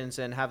expectations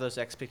and have those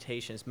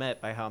expectations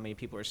met by how many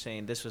people are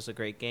saying this was a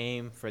great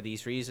game for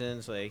these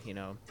reasons.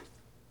 How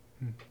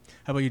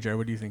about you, Jared?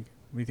 What do you think?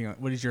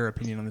 What is your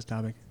opinion on this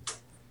topic?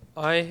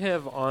 I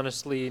have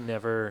honestly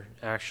never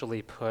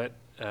actually put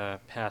a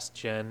past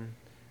gen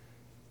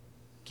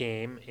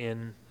game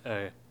in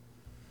a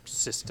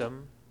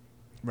system.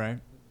 Right.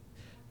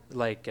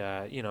 Like,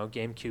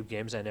 GameCube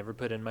games I never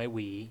put in my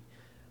Wii.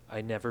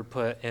 I never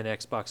put an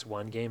Xbox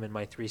One game in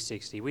my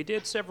 360. We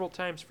did several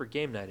times for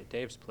game night at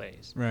Dave's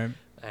place. Right.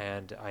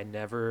 And I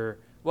never...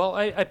 Well,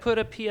 I put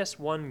a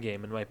PS1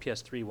 game in my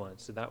PS3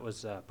 once, so that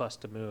was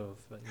Bust a Move.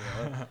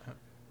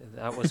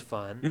 That was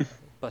fun.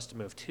 Bust a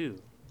Move 2.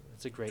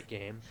 It's a great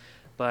game.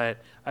 But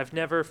I've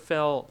never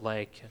felt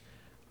like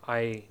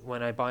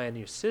when I buy a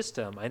new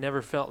system, I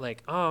never felt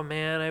like, oh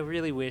man, I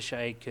really wish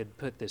I could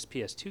put this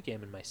PS2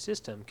 game in my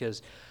system,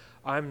 because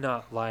I'm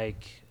not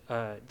like,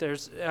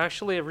 there's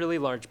actually a really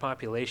large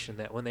population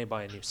that when they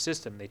buy a new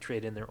system, they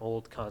trade in their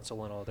old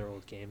console and all their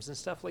old games and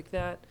stuff like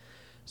that.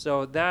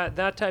 So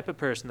that type of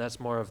person, that's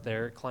more of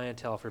their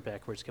clientele for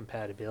backwards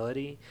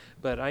compatibility.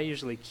 But I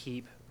usually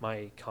keep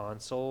my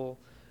console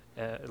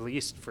at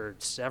least for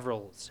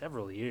several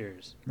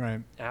years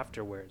Right.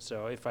 afterwards.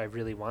 So if I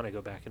really want to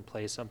go back and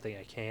play something,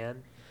 I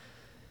can.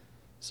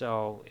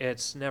 So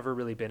it's never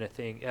really been a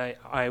thing.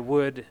 I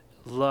would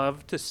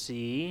love to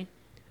see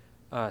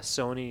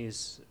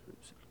Sony's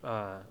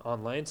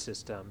online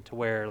system to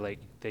where like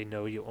they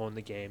know you own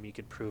the game, you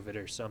could prove it,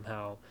 or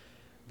somehow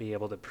be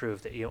able to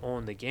prove that you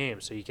own the game,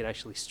 so you could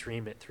actually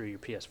stream it through your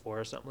PS4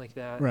 or something like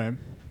that. Right.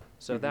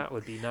 So that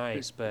would be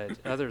nice. But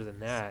other than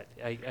that,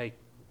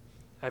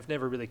 I've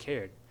never really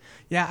cared.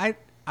 Yeah,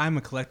 I'm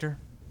a collector.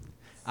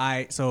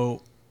 I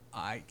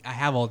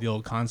have all the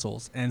old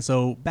consoles, and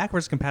so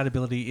backwards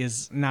compatibility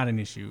is not an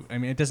issue. I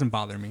mean, it doesn't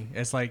bother me.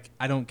 It's like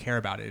I don't care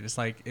about it. It's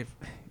like if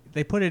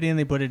they put it in,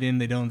 they put it in.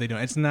 They don't.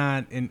 It's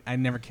not, and I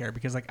never care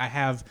because like I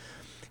have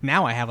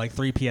like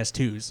 3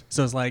 PS2s.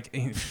 So it's like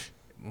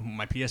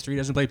my PS3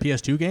 doesn't play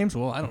PS2 games.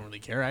 Well, I don't really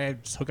care. I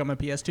just hook up my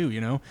PS2,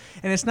 you know.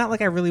 And it's not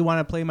like I really want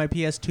to play my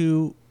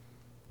PS2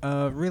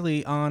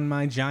 really on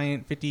my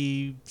giant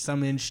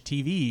 50-some-inch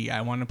TV.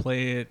 I want to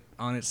play it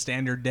on its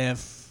standard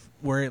def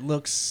where it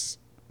looks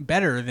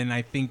better than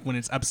I think when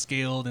it's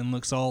upscaled and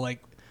looks all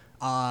like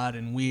odd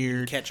and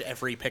weird. Catch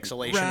every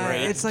pixelation Right.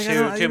 rate. It's like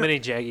Too many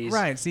jaggies.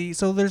 Right. See,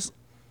 so there's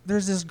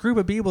this group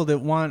of people that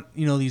want,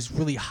 you know, these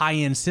really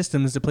high-end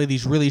systems to play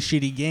these really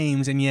shitty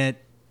games, and yet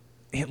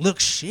it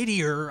looks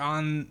shittier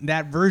on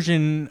that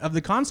version of the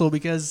console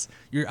because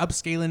you're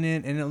upscaling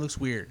it and it looks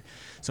weird.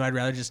 So I'd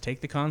rather just take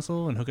the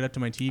console and hook it up to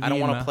my TV. I don't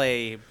want to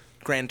play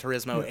Gran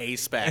Turismo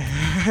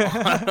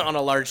A-Spec on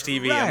a large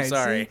TV. Right, I'm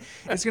sorry.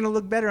 see? It's going to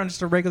look better on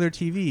just a regular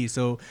TV.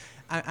 So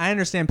I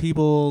understand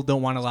people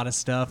don't want a lot of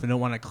stuff and don't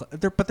want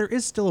to, but there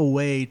is still a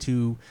way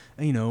to,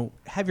 you know,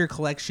 have your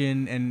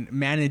collection and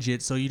manage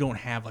it so you don't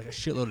have like a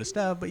shitload of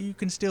stuff, but you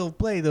can still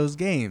play those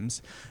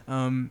games.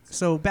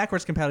 So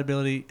backwards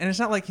compatibility, and it's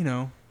not like, you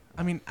know,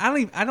 I mean,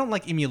 I don't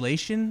like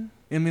emulation.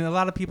 I mean, a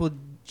lot of people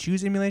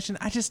choose emulation.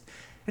 I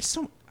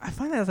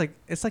find that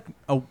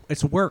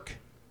it's work.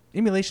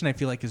 Emulation, I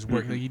feel like, is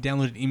work. Mm-hmm. Like you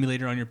download an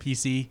emulator on your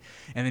PC,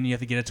 and then you have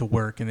to get it to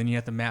work, and then you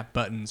have to map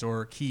buttons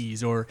or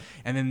keys, and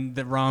then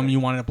the ROM you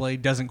wanted to play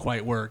doesn't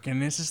quite work,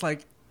 and it's just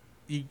like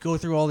you go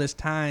through all this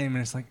time,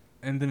 and it's like,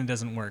 and then it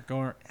doesn't work.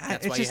 Or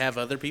That's it's why just, you have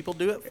other people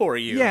do it for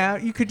you. Yeah,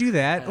 you could do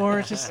that, or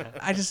it's just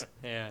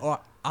Yeah. or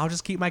I'll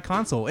just keep my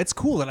console. It's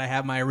cool that I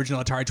have my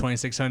original Atari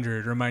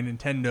 2600 or my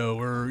Nintendo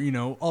or, you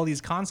know, all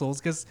these consoles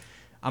because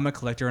I'm a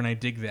collector and I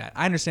dig that.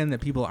 I understand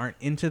that people aren't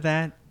into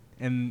that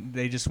and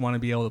they just want to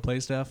be able to play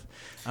stuff.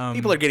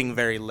 People are getting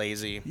very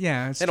lazy.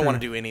 Yeah, it's They don't true.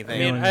 want to do I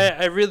anything. mean,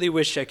 I really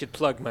wish I could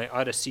plug my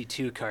Odyssey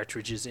 2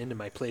 cartridges into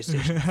my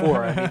PlayStation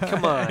 4. I mean,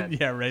 come on.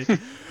 Yeah, right.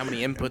 How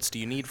many inputs do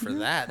you need for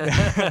that?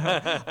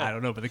 I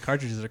don't know, but the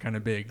cartridges are kind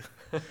of big.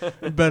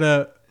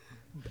 But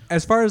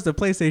as far as the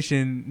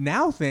PlayStation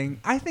Now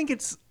thing, I think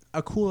it's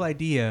a cool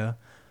idea.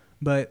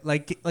 But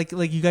like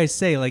you guys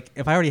say, like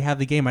if I already have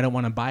the game, I don't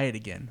want to buy it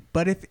again.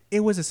 But if it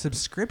was a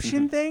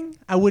subscription thing,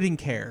 I wouldn't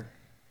care.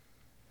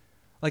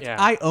 Like Yeah.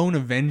 I own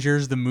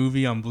Avengers the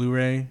movie on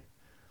Blu-ray,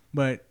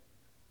 but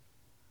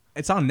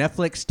it's on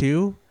Netflix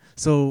too.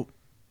 So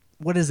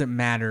what does it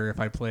matter if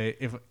I play?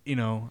 If you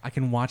know, I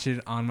can watch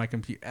it on my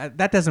computer.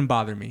 That doesn't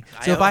bother me.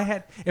 So if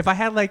I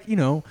had like, you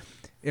know,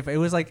 if it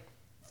was like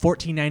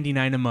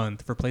 $14.99 a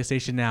month for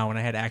PlayStation Now and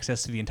I had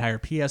access to the entire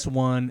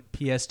PS1,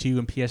 PS2,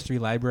 and PS3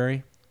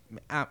 library,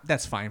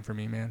 that's fine for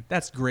me, man.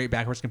 That's great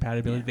backwards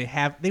compatibility.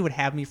 Yeah. They would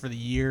have me for the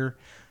year,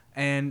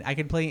 and I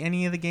could play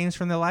any of the games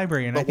from the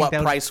library. And I But think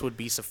what price would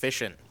be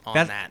sufficient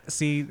on that?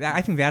 See,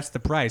 I think that's the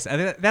price.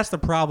 That's the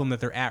problem that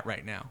they're at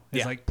right now. Is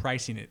Yeah. like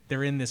pricing it.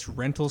 They're in this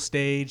rental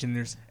stage, and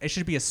it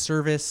should be a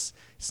service.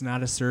 It's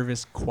not a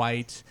service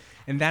quite,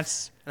 and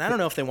that's. And I don't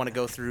know if they want to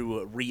go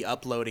through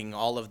re-uploading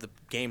all of the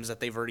games that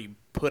they've already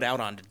put out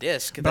onto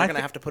disc. They're going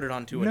to have to put it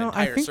onto an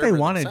entire server I think they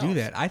want to do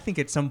themselves. that. I think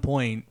at some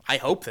point I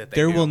hope that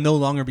there do. will no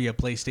longer be a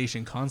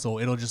PlayStation console.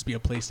 It'll just be a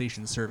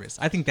PlayStation service.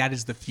 I think that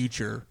is the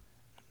future.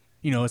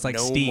 You know, it's like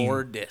no Steam.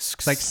 more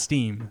discs. It's like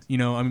Steam. You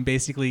know, I mean,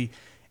 basically,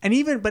 and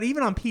even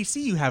on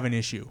PC you have an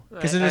issue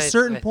because at a I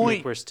certain think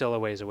point, we're still a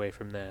ways away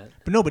from that.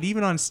 but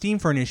even on Steam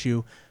for an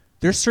issue,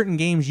 there's certain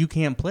games you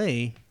can't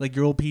play, like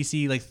your old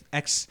PC, like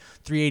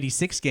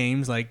X386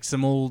 games, like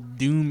some old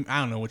Doom. I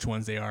don't know which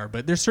ones they are,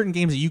 but there's certain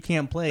games that you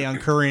can't play on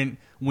current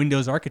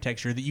Windows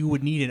architecture that you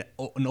would need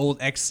an old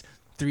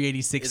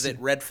X386. Is it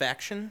Red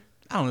Faction?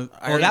 I don't know.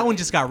 Well, that one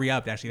just got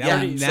re-upped, actually.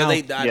 That one, So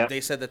now, they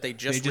said that they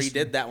just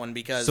redid that one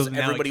because so now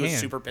it everybody was can.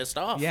 super pissed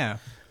off. Yeah.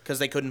 Because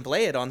they couldn't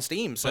play it on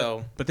Steam.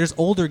 So But there's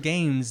older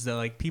games that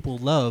like people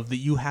love that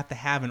you have to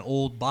have an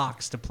old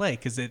box to play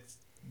because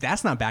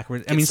That's not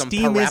backwards. I Get mean, some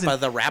Steam Parappa isn't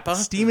the Rappa.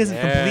 Steam isn't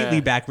Yeah.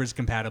 completely backwards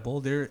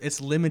compatible. It's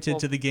limited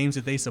to the games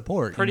that they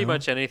support. Pretty you know?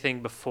 much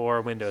anything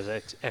before Windows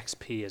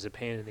XP is a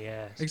pain in the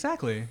ass.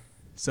 Exactly.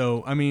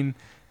 So I mean,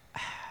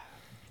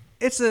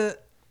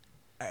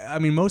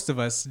 most of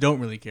us don't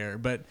really care,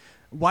 but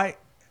why?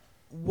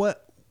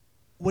 What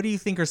do you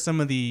think are some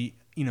of the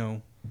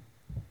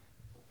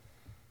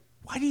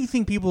Why do you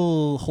think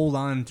people hold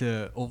on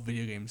to old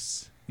video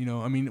games?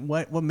 I mean,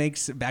 what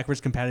makes backwards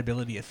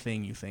compatibility a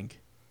thing, you think?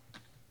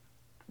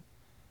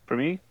 For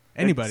me,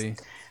 Anybody?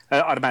 it's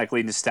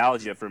automatically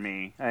nostalgia for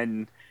me.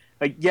 And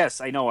yes,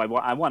 I know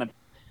I want to.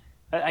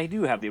 I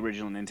do have the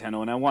original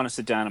Nintendo, and I want to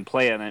sit down and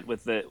play on it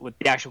with the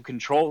actual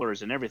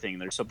controllers and everything.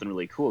 There's something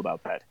really cool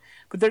about that.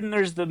 But then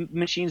there's the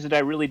machines that I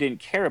really didn't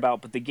care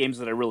about, but the games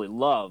that I really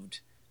loved,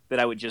 that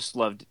I would just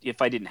love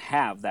if I didn't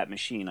have that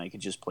machine, I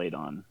could just play it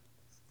on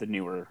the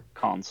newer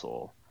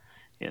console.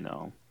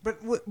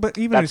 But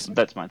even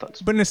That's my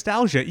thoughts. But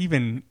nostalgia,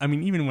 even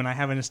when I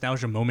have a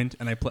nostalgia moment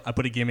and I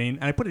put a game in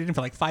and I put it in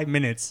for like 5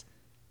 minutes,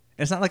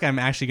 it's not like I'm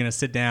actually gonna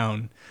sit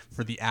down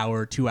for the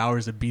hour, 2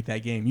 hours to beat that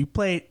game. You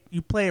play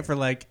it for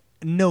like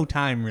no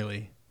time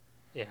really.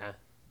 Yeah.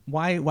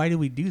 Why do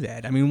we do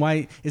that? I mean,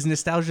 why is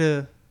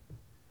nostalgia?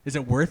 Is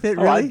it worth it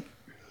really?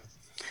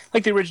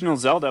 Like the original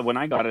Zelda, when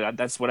I got it,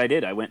 that's what I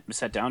did. I went and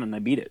sat down and I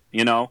beat it.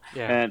 Yeah.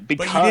 And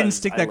because But you didn't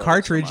stick I that love it so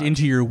cartridge much.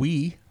 into your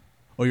Wii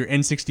or your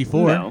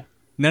N64. No.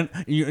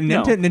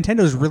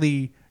 Nintendo's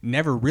really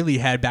never really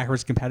had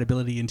backwards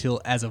compatibility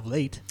until as of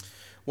late.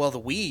 Well,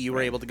 the Wii, you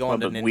were able to go Well,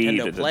 onto the Wii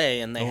Nintendo didn't.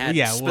 Play, and they had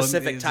yeah, well,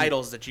 specific is it-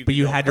 titles that you But could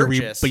you go had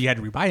purchase. to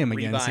rebuy them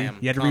again. Rebuy See, 'em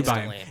you had to rebuy them,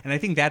 constantly. and I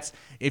think that's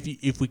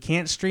if we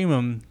can't stream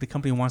them, the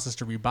company wants us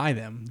to rebuy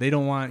them. They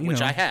don't want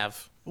which I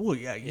have. Oh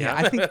yeah. Yeah.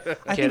 I think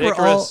Kid we're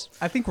all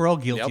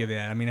Icarus. guilty Yep. of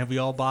that. I mean, have we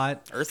all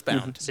bought?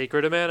 Earthbound.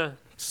 Secret of Mana.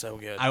 So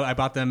good. I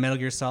bought the Metal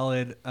Gear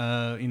Solid,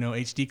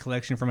 HD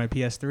collection for my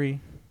PS3.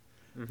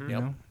 Mm-hmm. You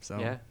know, so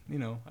Yeah.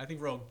 I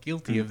think we're all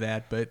guilty of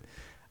that, but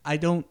I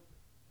don't.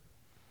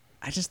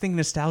 I just think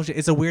nostalgia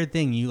is a weird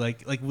thing. You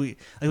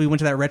we went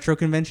to that retro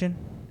convention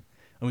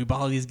and we bought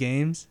all these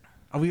games.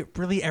 Are we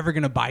really ever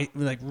gonna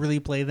really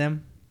play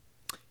them?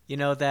 You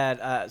know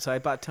that? So I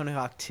bought Tony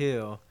Hawk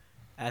 2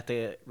 at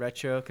the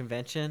retro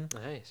convention.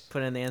 Nice.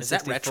 Put it in the N64. Is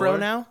that retro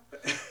now?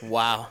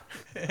 Wow.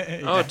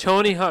 Oh,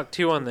 Tony Hawk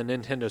 2 on the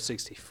Nintendo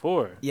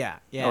 64. Yeah,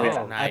 yeah. Oh,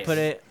 yeah. I Nice. put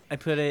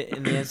it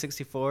in the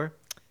N64.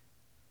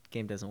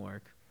 Game doesn't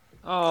work.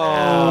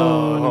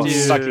 Oh, dude.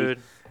 sucky.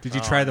 Did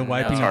you try the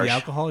wiping of harsh. the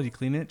alcohol? Did you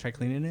clean it? Try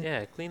cleaning it?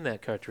 Yeah, clean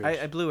that cartridge.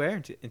 I blew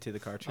air into the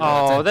cartridge.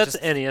 Oh, that's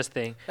just- NES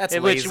thing. that's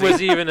Which lazy.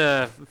 was even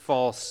a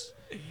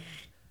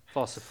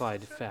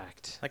falsified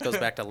fact. That goes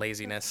back to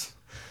laziness.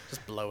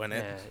 Just blowing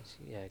it.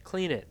 Yeah,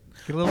 clean it.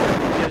 Get a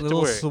to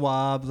little work.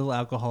 swab, little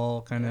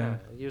alcohol, kind of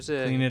Yeah, use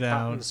a clean it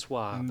cotton out,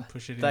 swab. and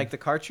push it in. like the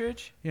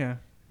cartridge, yeah.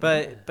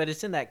 but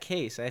it's in that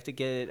case. I have to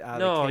get it out. of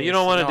No, the case. you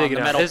don't want to No, dig on it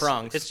the out. metal It's,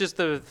 prongs. it's just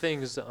the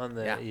things on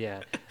the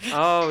Yeah.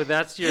 Oh,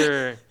 that's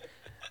your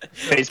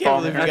Baseball.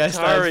 believe you guys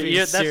thought I was Atari. being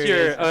Yeah, that's your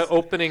serious.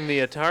 opening the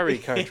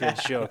Atari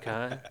cartridge joke,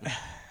 huh?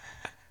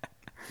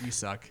 You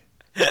suck.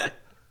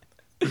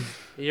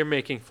 You're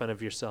making fun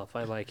of yourself.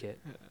 I like it.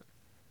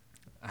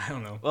 I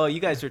don't know. Well, you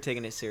guys were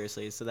taking it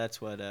seriously, so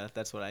that's what I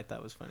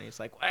thought was funny. It's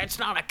like, well, it's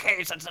not a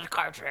case; it's a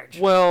cartridge.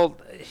 Well,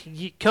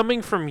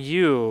 coming from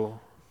you,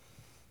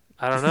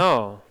 I don't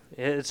know.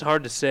 It's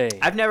hard to say.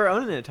 I've never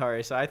owned an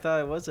Atari, so I thought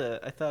it was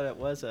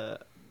a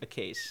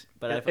case.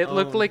 But I've It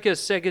looked owned- like a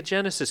Sega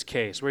Genesis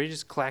case where you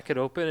just clack it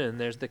open and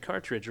there's the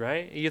cartridge,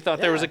 right? You thought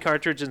there was a Yeah.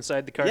 cartridge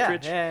inside the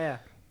cartridge? Yeah.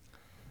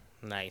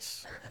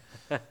 Nice.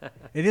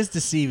 It is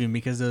deceiving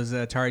because those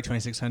Atari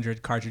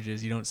 2600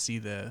 cartridges, you don't see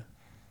the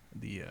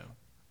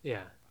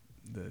Yeah.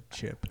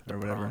 chip or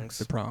whatever, prongs.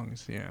 the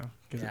prongs. Yeah.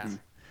 'Cause Yeah. it's-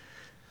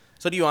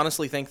 So do you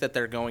honestly think that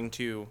they're going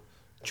to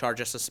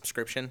charge us a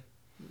subscription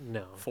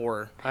No.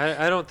 for?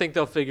 I don't think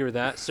they'll figure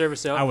that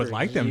service out. I would for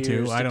like them to.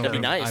 years I don't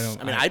That'd be think- nice.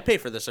 I mean, I'd pay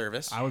for the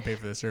service. I would pay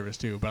for the service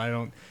too, but I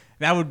don't.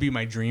 That would be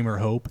my dream or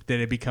hope that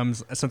it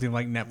becomes something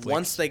like Netflix.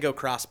 Once they go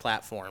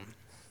cross-platform,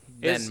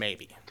 then Is-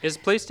 maybe. Is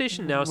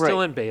PlayStation Now still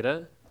Right. in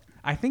beta?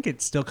 I think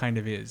it still kind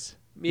of is.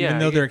 Yeah, Even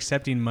though it- they're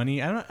accepting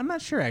money, I'm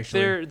not sure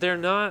actually. They're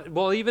not.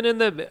 Well, even in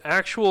the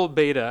actual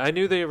beta, I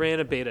knew they ran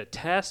a beta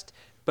test,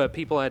 but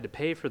people had to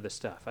pay for the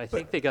stuff. I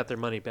think they got their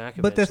money back.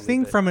 But the eventually,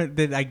 thing from it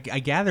that I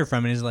gather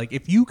from it is like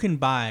if you can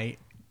buy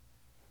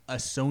a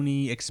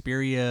Sony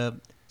Xperia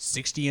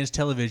 60-inch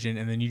television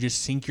and then you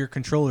just sync your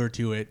controller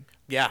to it,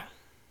 Yeah.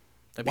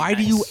 That'd be why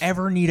do you nice.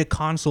 ever need a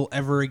console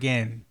ever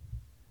again?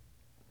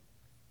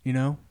 You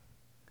know?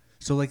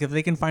 So like if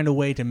they can find a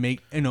way to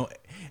make,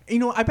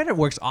 I bet it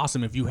works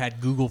awesome if you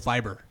had Google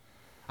Fiber.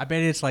 I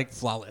bet it's like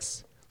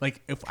flawless.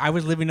 Like if I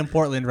was living in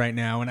Portland right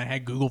now and I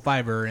had Google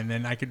Fiber and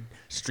then I could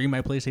stream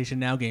my PlayStation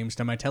Now games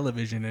to my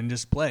television and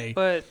just play.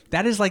 But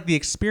That is like the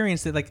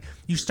experience that like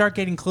you start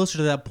getting closer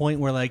to that point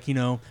where like,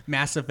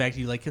 Mass Effect,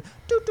 you like doot,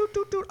 doot,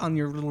 doot, doot, on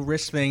your little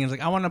wrist thing. It's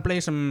like, I want to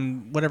play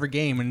some whatever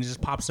game and it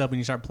just pops up and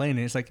you start playing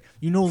it. It's like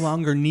you no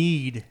longer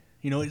need,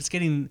 it's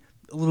getting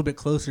a little bit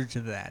closer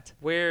to that.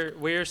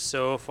 We're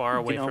so far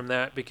away know- from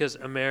that because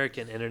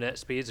American internet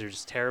speeds are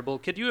just terrible.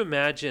 Could you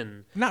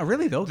imagine? Not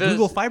really though. The-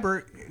 Google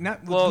Fiber,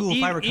 not with Google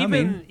Fiber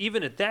coming.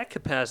 even at that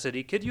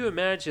capacity, could you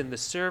imagine the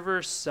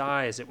server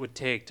size it would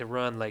take to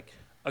run like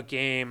a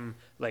game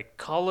like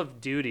Call of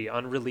Duty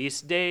on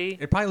release day?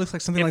 It probably looks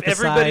like something If like the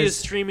everybody is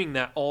size. streaming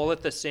that all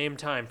at the same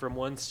time from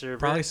one server,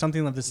 Probably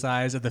something like the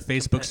size of the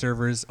Facebook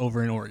servers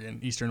over in Oregon,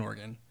 Eastern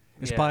Oregon.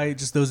 It's Yeah. probably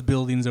just those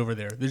buildings over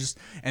there.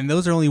 And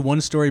those are only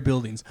 1-story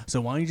buildings.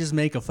 So why don't you just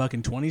make a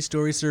fucking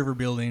 20-story server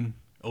building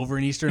over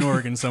in Eastern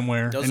Oregon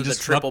somewhere? Those and are the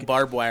just triple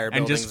barbed wire and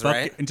buildings, just fuck,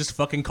 right? and just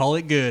fucking call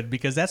it good,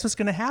 because that's what's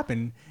gonna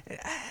happen.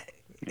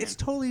 It's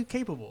totally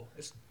capable.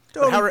 It's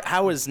But totally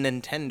how is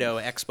Nintendo,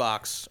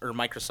 Xbox, or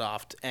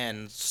Microsoft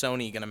and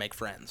Sony going to make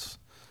friends?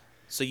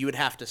 So you would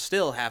have to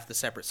still have the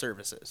separate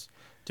services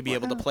to be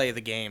able to play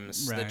the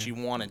games Right. that you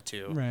wanted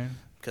to, right.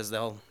 because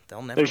they'll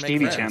never There's make TV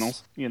friends.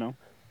 channels, you know.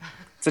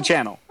 It's a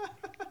channel.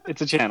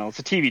 It's a channel. It's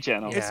a TV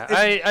channel. yeah,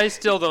 I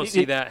still don't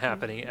see that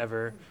happening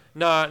ever.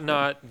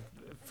 Not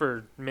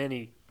for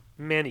many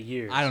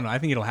years. I don't know. I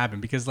think it'll happen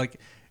because like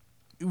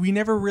we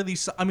never really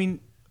saw. I mean,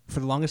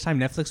 for the longest time,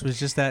 Netflix was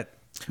just that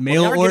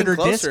mail Well, now we're order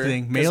getting disc closer,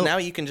 thing. 'cause Mail now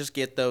you can just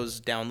get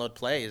those download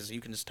plays.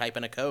 You can just type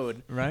in a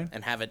code Right.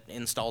 and have it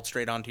installed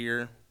straight onto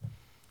your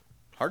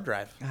hard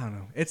drive. I don't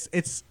know.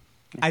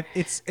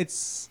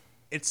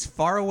 It's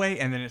far away,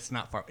 and then it's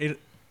not far.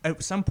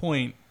 At some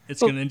point,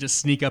 it's gonna just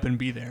sneak up and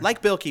be there.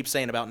 Like Bill keeps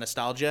saying about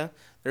nostalgia,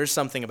 there's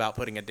something about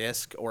putting a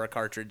disc or a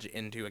cartridge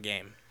into a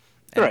game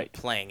and Right.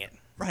 playing it.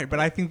 Right, but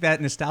I think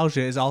that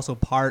nostalgia is also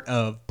part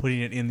of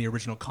putting it in the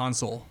original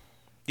console.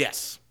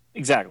 Yes,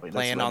 Exactly. That's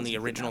playing what I on was the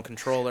thinking original now.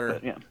 controller.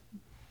 But, yeah.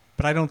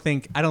 But I don't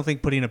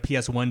think putting a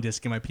PS1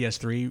 disc in my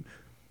PS3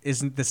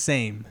 isn't the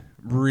same,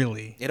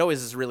 really. It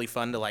always is really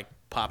fun to like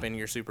pop in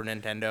your Super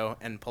Nintendo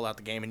and pull out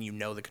the game, and you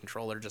know the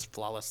controller just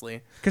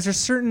flawlessly. Because there's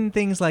certain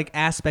things like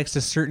aspects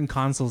to certain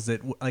consoles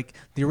that, like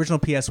the original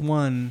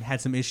PS1 had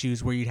some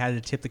issues where you had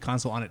to tip the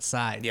console on its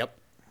side. Yep.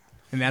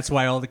 And that's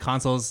why all the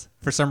consoles,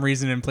 for some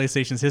reason in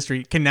PlayStation's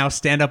history, can now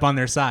stand up on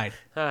their side.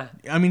 Huh.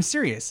 I mean,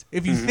 serious.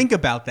 If you think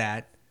about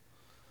that,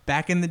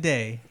 back in the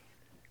day,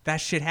 that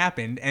shit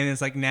happened, and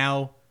it's like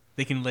now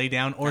they can lay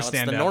down or Now it's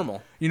stand the up.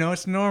 normal. You know,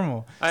 it's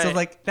normal. I- So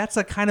like that's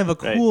a kind of a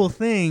Right. cool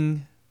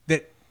thing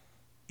that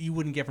you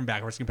wouldn't get from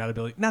backwards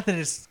compatibility. Not that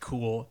it's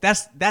cool.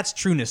 That's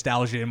true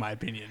nostalgia in my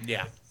opinion.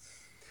 Yeah.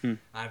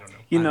 I don't know.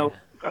 You I know,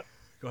 don't know.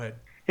 Go ahead.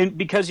 and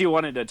because you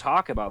wanted to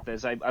talk about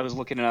this, I was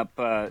looking up.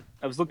 I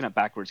was looking at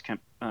backwards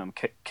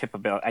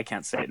capability. I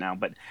can't say it now,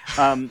 but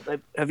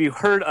have you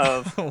heard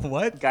of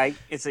What? Gai?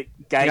 It's a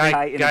Gaikai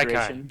Gaikai.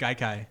 integration.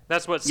 Gaikai.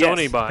 That's what Yes.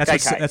 Sony bought.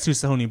 That's Gaikai. that's who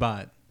Sony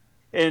bought.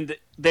 And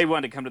they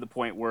wanted to come to the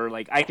point where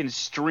like I can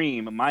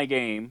stream my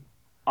game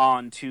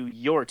onto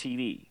your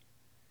TV.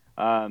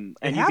 And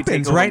It you can happens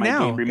take over right my now.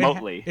 game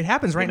remotely. It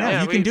happens right You know? now.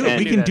 Yeah, You we can do it. can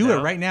We do can that do now.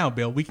 it right now,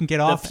 Bill. We can get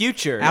off.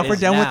 future After is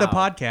done with the now.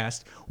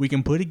 podcast, we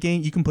can put a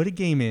game. You can put a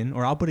game in,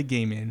 or I'll put a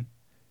game in,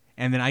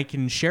 and then I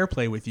can share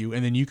play with you,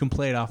 and then you can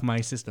play it off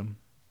my system.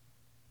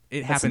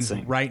 It happens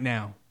insane. right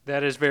now.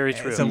 That is very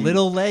true. It's a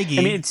little leggy.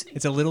 I mean,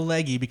 it's a little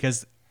leggy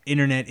because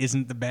internet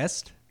isn't the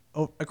best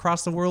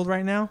across the world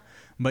right now.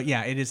 But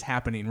yeah, it is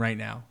happening right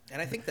now. And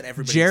I think that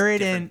everybody's Jared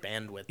different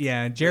and bandwidth.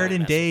 yeah, Jared really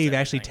and messes with Dave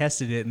actually everything.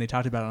 tested it, and they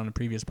talked about it on a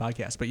previous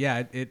podcast. But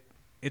yeah,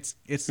 it's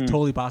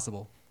totally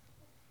possible.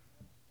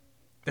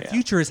 The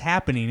future is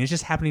happening. It's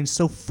just happening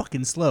so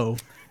fucking slow,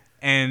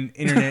 and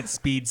internet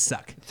speeds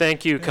suck.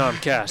 Thank you,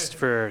 Comcast,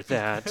 for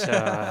that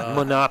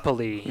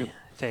monopoly.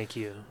 Thank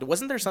you.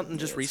 Wasn't there something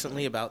just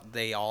recently about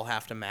they all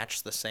have to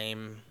match the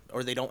same,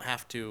 or they don't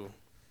have to,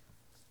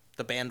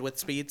 the bandwidth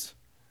speeds?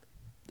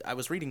 I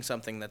was reading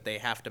something that they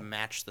have to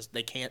match this.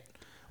 They can't.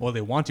 Well,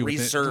 they want to with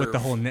the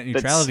whole net That's-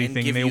 neutrality and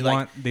thing. give They you, like,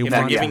 want. They if they're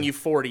want. giving you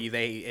 40,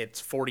 it's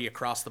 40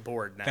 across the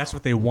board now. That's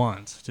what they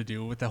want to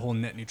do with the whole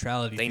net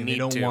neutrality They thing. need They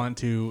don't to. want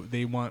to.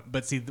 They want.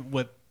 But see the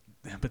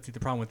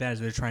problem with that is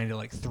they're trying to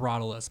like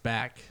throttle us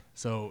back.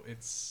 So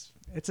it's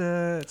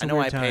a. I know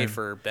I weird pay time.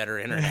 for better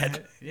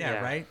internet. yeah,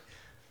 Yeah. right.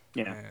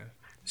 Yeah.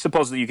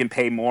 Supposedly you can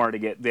pay more to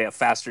get the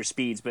faster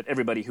speeds, but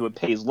everybody who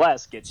pays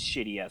less gets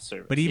shitty ass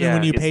service. But even Yeah.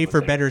 when you Is pay what for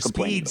they're better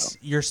complaining speeds,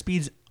 about. your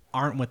speeds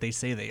aren't what they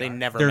say they They are.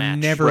 never They're match.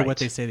 never Right. what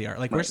they say they are.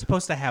 Like we're Right.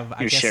 supposed to have. I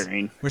You're guess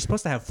sharing. we're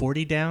supposed to have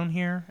 40 down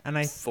here, and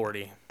I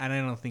 40.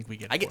 don't think we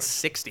get. I get 40.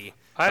 60,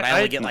 but I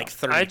only get like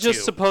 32. I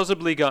just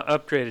supposedly got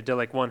upgraded to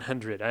like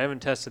 100. I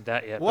haven't tested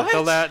that yet. What?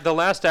 But the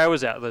last I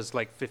was at was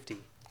like 50.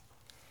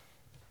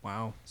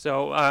 Wow.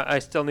 So I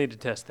still need to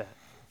test that.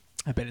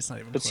 I bet it's not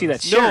even. But close. see,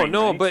 that's No, sharing,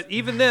 no, right? but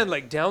even then,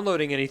 like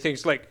downloading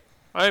anything's like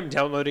I'm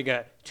downloading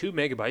at 2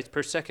 megabytes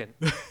per second.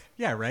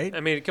 yeah, right.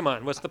 I mean, come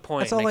on, what's the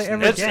point? That's all I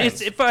ever It's, get.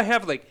 it's if I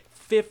have like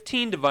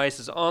 15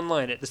 devices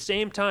online at the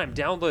same time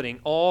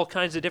downloading all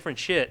kinds of different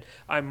shit,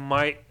 I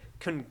might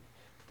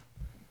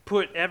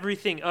put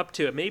everything up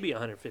to maybe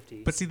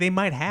 150. But see, they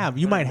might have.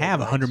 You might have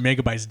 100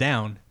 megabytes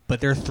down,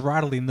 but they're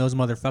throttling those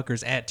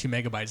motherfuckers at 2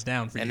 megabytes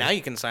down for And you. now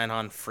you can sign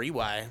on free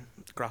Wi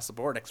across the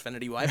board,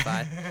 Xfinity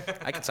Wi-Fi.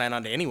 I can sign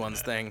on to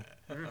anyone's thing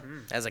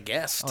as a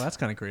guest. Oh, that's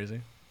kind of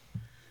crazy.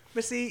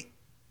 But see,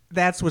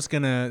 that's what's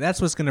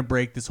gonna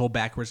break this whole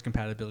backwards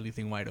compatibility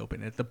thing wide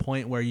open at the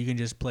point where you can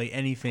just play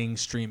anything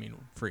streaming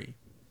free.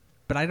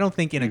 But I don't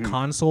think in a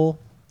console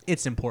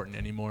it's important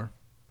anymore.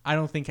 I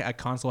don't think a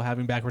console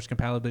having backwards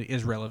compatibility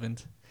is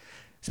relevant,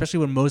 especially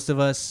when most of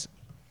us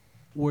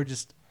we're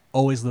just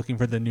always looking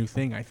for the new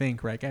thing. I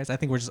think, right, guys? I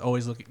think we're just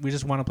always looking. We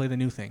just want to play the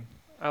new thing.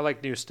 I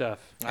like new stuff.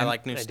 I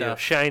like new stuff.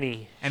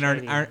 Shiny. And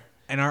shiny.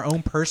 our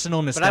own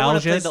personal nostalgias. But I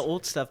want to play the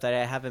old stuff that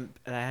I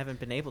haven't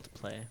been able to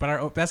play.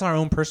 But that's our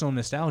own personal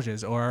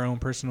nostalgias or our own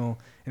personal,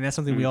 and that's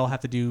something we all have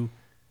to do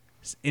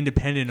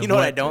independent of. You know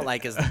what I don't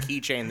like is the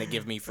keychain they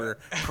give me for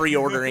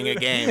pre-ordering a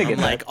game. I'm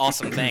like,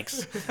 awesome,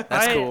 thanks.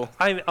 That's cool.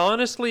 I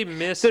honestly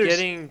miss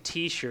getting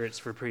T-shirts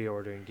for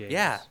pre-ordering games.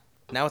 Yeah.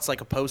 Now it's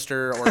like a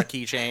poster or a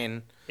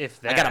keychain. If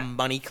that. I got a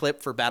money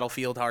clip for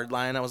Battlefield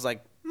Hardline. I was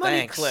like, Money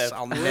thanks. clip.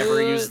 I'll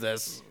never use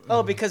this.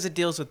 Oh, because it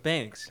deals with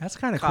banks. That's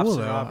kind of Cops cool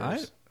and though.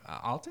 robbers.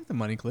 I'll take the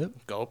money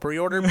clip. Go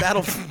pre-order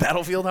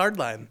Battlefield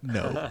Hardline.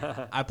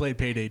 No, I played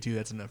Payday 2.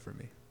 That's enough for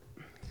me.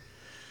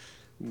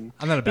 I'm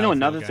not a You know, Battlefield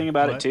another guy. thing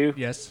about it What? too.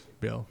 Yes,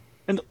 Bill.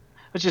 And I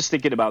was just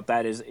thinking about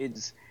that is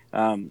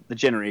the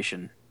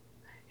generation,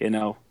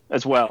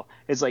 as well.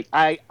 It's like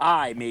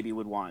I maybe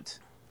would want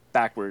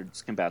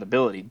backwards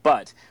compatibility,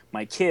 but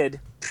my kid,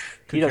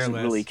 he care doesn't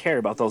less. really care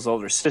about those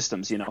older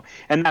systems,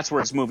 and that's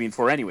where it's moving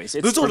for anyways.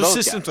 It's Those for older those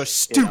systems guys, are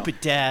stupid,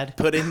 Dad.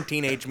 Put in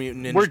Teenage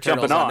Mutant Ninja We're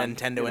Turtles jumping on on,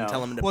 Nintendo and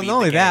tell them to Well, beat not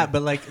only the game. that,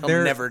 but like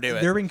They'll never do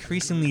it. they're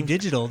increasingly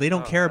digital. They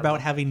don't care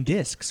about having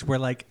discs. Where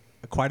like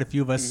quite a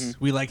few of us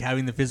we like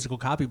having the physical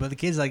copy, but the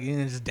kids like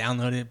just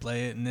download it,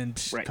 play it, and then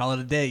Right. call it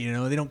a day.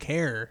 They don't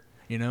care.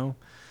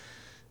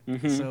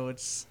 So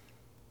it's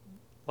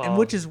and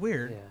which is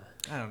weird.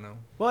 Yeah. I don't know.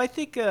 Well, I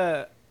think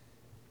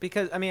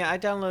because I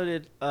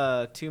downloaded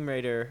Tomb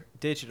Raider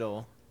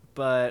digital,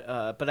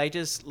 but I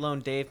just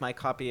loaned Dave my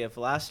copy of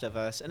Last of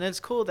Us, and it's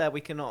cool that we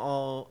can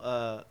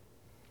all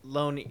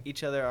loan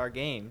each other our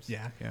games.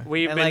 Yeah.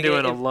 We've And, been like,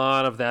 doing a if-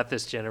 lot of that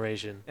this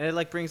generation. And it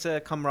like brings a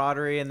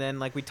camaraderie, and then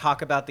like we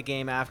talk about the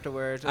game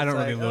afterwards. I don't It's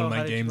really like, loan "Oh, my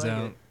how did you games like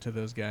out it?" to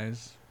those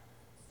guys.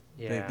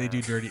 Yeah. They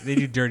do dirty. They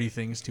do dirty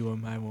things to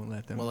them. I won't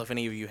let them. Well, if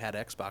any of you had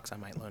Xbox, I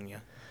might loan you.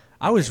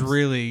 I was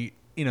really,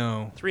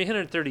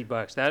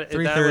 $330. That was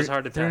 330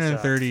 hard to pass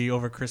up. 330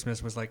 over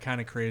Christmas was like kind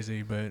of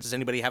crazy, but Does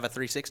anybody have a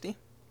 360?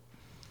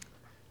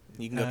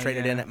 You can go trade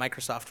it yeah. in at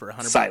Microsoft for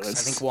 $100. Silence.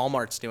 I think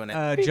Walmart's doing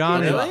it.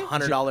 John, They have Really? a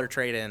 $100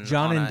 trade-in.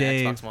 John on and a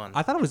Dave. Xbox One.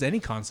 I thought it was any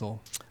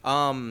console.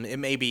 It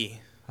may be.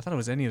 I thought it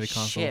was any of the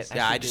consoles. Shit.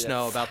 Yeah, should I do just that.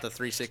 know about the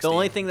 360. The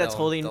only thing that's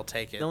They'll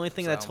take it. the only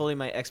thing that's so. holding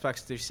my Xbox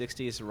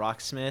 360 is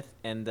Rocksmith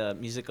and the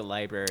musical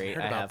library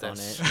Heard I about have on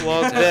this. it.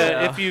 Well,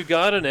 Yeah. if you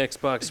got an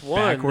Xbox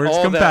One, Backwards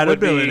all that would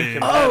be compatibility.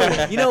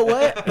 Oh, you know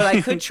what? But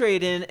I could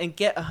trade in and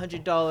get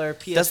 $100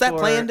 PS4. Does that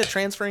play into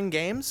transferring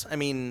games? I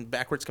mean,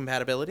 backwards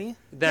compatibility?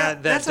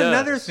 That That's does.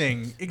 another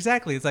thing.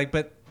 Exactly. It's like,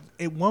 but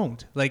it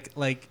won't. Like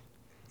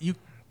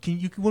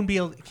you wouldn't be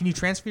able. Can you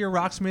transfer your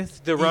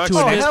Rocksmith The into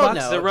Oh, an hell Xbox?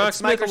 no. The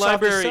It's Rocksmith Microsoft or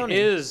library Sony.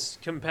 is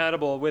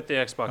compatible with the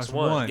Xbox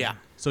One. Yeah.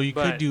 So you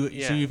But, could do.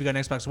 yeah. So if you got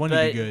an Xbox One,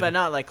 you'd be good. But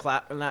not like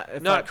not Not but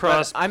I'm interested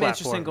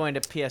cross-platform. in going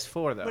to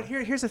PS4 though. But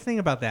here's the thing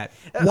about that.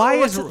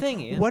 what's the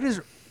thing, Ian?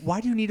 Why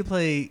do you need to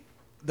play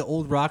the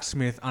old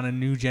Rocksmith on a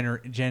new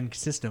gen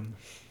system?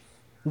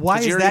 Why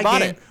 'Cause is you already that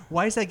bought game? it.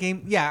 Why is that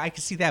game? Yeah, I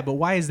can see that, but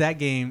why is that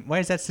game? Why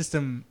is that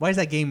system? Why is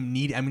that game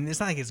need? I mean, it's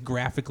not like it's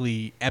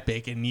graphically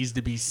epic and needs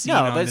to be seen.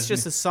 No, on but it's this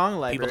just new- a song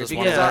library. People just because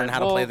want to Yeah, learn how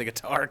to well, play the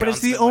guitar. But it's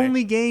the constantly.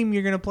 only game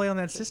you're gonna play on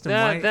that system.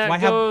 That why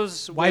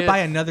goes have? Why with- buy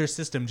another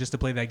system just to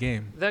play that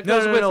game? That No,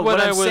 goes no, with no, what what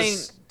I I'm was saying-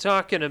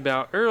 talking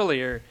about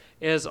earlier.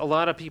 Is a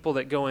lot of people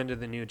that go into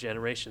the new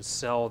generation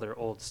sell their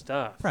old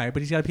stuff. Right,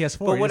 but he's got a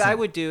PS4. But he what doesn't- I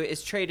would do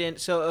is trade in.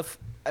 So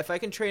if I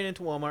can trade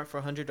into Walmart for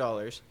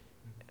 $100,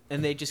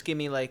 and they just give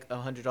me like a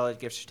 $100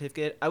 gift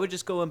certificate, I would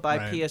just go and buy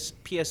Right.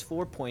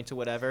 PS4 points or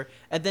whatever,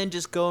 and then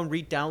just go and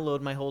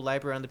re-download my whole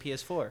library on the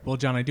PS4. Well,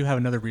 John, I do have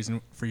another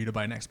reason for you to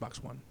buy an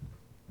Xbox One.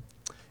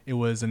 It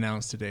was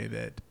announced today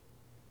that,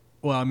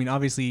 well, I mean,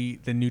 obviously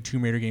the new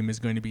Tomb Raider game is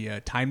going to be a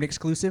timed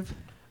exclusive.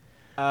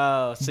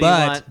 Oh, so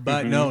but you want?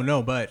 but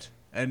no, but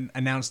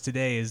announced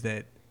today is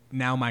that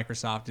now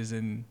Microsoft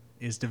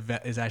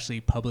is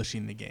actually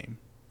publishing the game.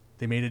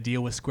 They made a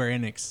deal with Square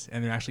Enix,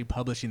 and they're actually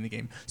publishing the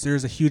game. So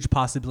there's a huge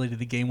possibility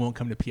the game won't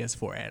come to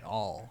PS4 at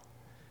all.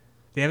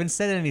 They haven't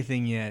said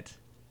anything yet,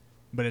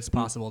 but it's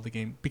possible the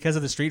game, because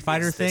of the Street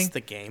Fighter Is thing. this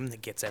the game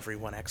that gets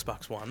everyone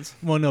Xbox Ones?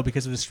 Well, no,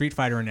 because of the Street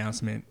Fighter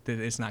announcement that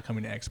it's not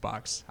coming to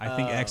Xbox. I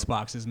think Oh.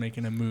 Xbox is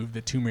making a move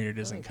that Tomb Raider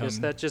doesn't I come. guess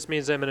that just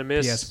means I'm gonna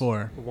miss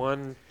PS4.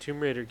 one Tomb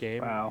Raider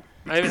game. Wow.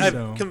 I've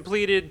So-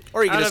 completed.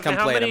 Or you can out just of come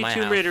how play it many at my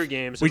Tomb house. Raider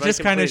games? We have I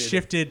just kind of completed?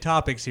 shifted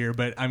topics here,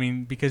 but I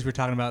mean, because we're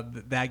talking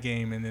about that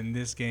game and then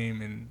this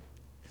game, and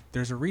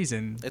there's a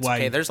reason It's why.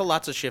 okay. There's a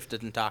lots of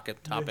shifted and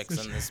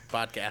topics in this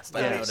podcast. I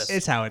Yeah. noticed.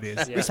 It's how it is.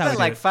 Yeah. We It's how spent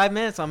we like do it. 5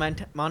 minutes on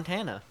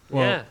Montana.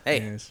 Well, Yeah. Hey.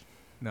 it is.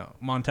 No,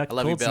 Montucky I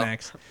love you, cold Bill.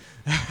 snacks.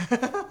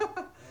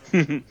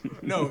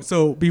 No,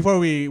 so before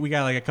we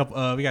got like a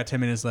couple, we got 10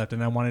 minutes left,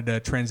 and I wanted to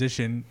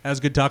transition. That was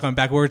good talk on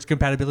backwards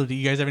compatibility.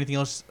 You guys have anything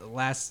else?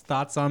 Last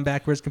thoughts on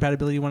backwards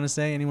compatibility you want to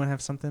say? Anyone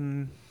have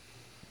something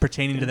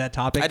pertaining to that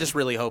topic? I just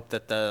really hope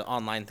that the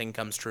online thing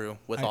comes true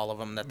with all of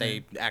them, that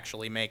they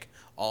actually make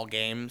all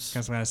games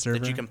Kind of a server?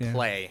 that you can Yeah.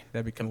 play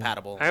That'd be cool.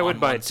 compatible. I would on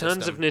buy one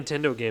tons system. of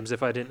Nintendo games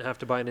if I didn't have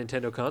to buy a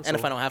Nintendo console. And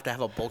if I don't have to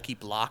have a bulky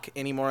block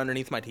anymore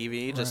underneath my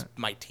TV, just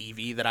my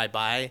TV that I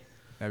buy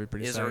That'd be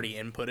pretty. is sick. already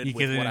inputted You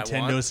with get a what I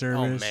Nintendo want.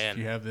 service. Oh man,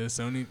 You have the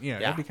Sony. Yeah,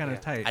 that'd be kind of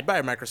tight. I'd buy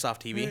a Microsoft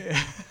TV.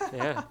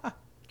 Yeah.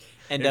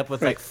 End up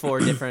with like 4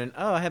 different.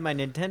 Oh, I have my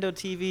Nintendo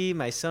TV,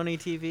 my Sony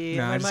TV,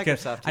 No, and my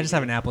Microsoft TV. I just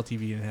have an Apple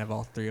TV and have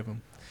all 3 of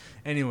them.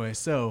 Anyway,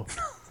 so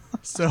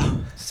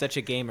Such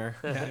a gamer.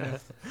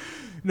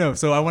 no,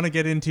 so I want to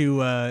get into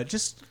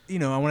just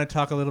I want to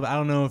talk a little bit. I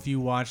don't know if you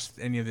watched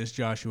any of this,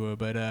 Joshua,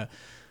 but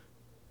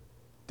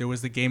there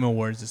was the Game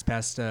Awards this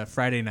past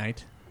Friday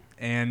night,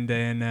 and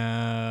then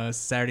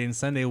Saturday and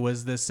Sunday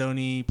was the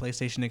Sony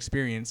PlayStation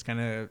Experience, kind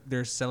of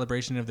their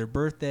celebration of their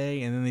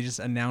birthday, and then they just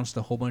announced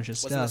a whole bunch of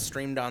Wasn't it stuff.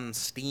 streamed on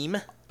Steam?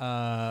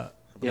 I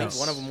Yes. believe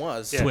one of them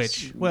was. Yes.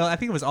 Twitch. Well, I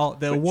think it was all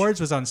the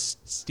awards was on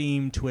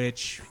Steam,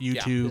 Twitch,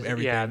 YouTube,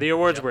 everything. Yeah, the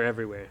awards were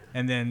everywhere.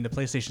 And then the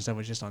PlayStation stuff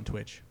was just on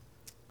Twitch.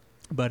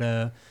 But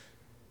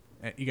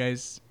you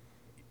guys,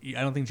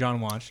 I don't think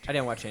John watched. I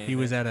didn't watch anything. He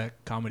was at a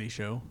comedy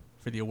show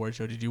for the award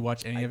show. Did you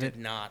watch any I of did it?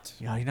 not.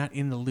 Yeah, you're not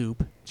in the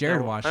loop.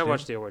 Jared No, watched I it.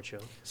 watched the award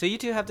show. So you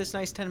two have this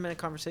nice 10-minute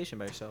conversation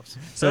by yourselves.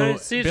 So,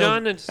 see, Bill,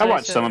 John. And I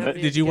watched some of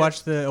it. did you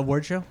watch the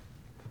award show?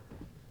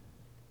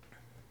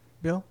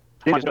 Bill?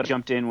 I just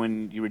jumped in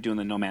when you were doing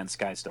the No Man's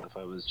Sky stuff.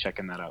 I was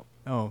checking that out.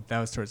 Oh, that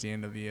was towards the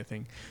end of the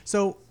thing.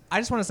 So I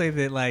just want to say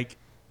that, like,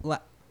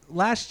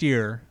 last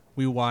year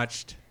we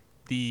watched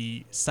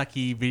the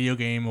sucky video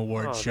game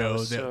award Oh, that show,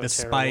 was so the terrible.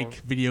 Spike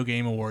video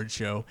game award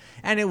show,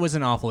 and it was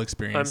an awful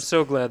experience. I'm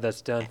so glad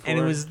that's done. And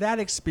it was that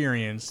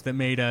experience that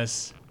made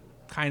us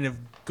kind of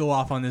go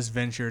off on this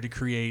venture to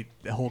create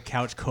the whole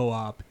couch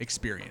co-op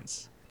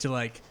experience. To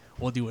like,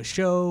 we'll do a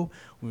show,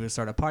 we would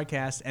start a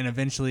podcast, and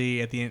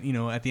eventually at the end,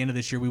 at the end of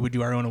this year, we would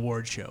do our own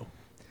award show.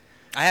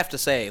 I have to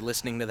say,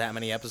 listening to that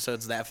many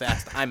episodes that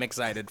fast, I'm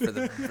excited for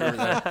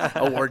the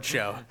award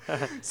show.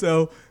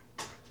 So,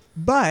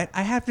 but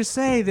I have to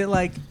say that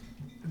like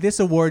this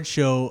award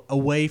show,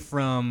 away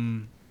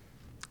from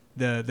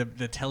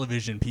the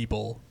television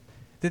people,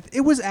 that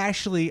it was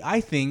actually, I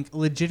think,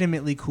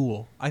 legitimately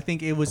cool. I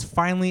think it was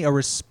finally a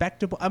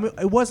respectable. I mean,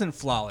 it wasn't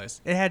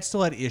flawless. It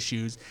still had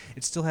issues.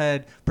 It still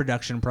had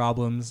production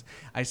problems.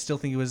 I still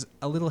think it was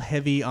a little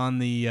heavy on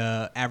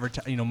the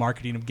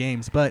marketing of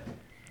games. But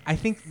I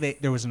think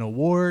there was an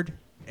award.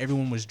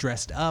 Everyone was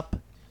dressed up.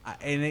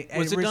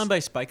 Was it done by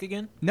Spike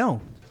again?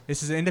 No,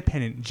 this is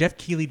independent. Jeff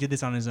Keighley did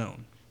this on his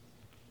own.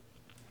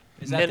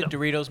 Is that the And-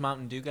 Doritos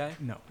Mountain Dew guy?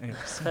 No,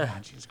 anyways,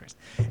 Jesus Christ.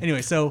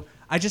 Anyway, so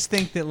I just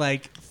think that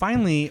like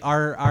finally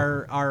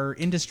our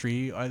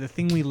industry, or the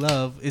thing we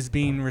love, is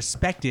being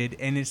respected,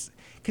 and it's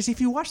because if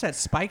you watch that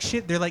Spike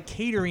shit, they're like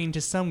catering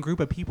to some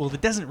group of people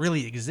that doesn't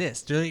really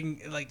exist. They're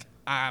like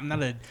I'm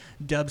not a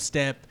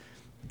dubstep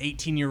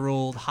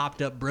 18-year-old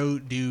hopped up bro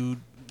dude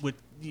with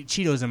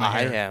Cheetos in my I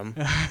hair. am.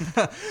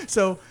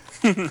 So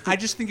I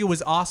just think it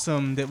was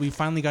awesome that we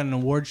finally got an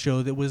award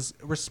show that was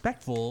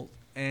respectful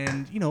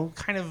and,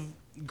 kind of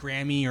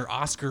Grammy or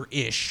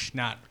Oscar-ish,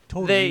 not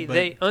totally.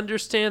 They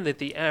understand that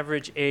the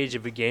average age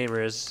of a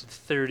gamer is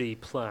 30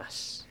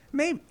 plus.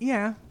 Maybe,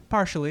 yeah,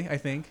 partially, I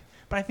think.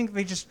 But I think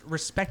they just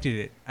respected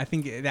it. I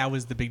think that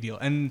was the big deal.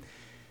 And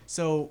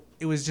so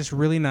it was just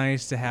really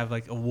nice to have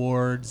like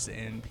awards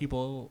and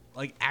people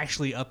like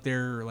actually up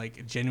there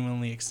like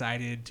genuinely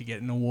excited to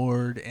get an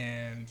award.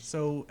 And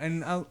so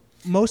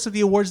most of the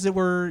awards that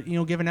were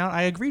given out,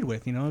 I agreed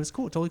with. It was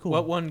cool, totally cool.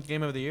 What won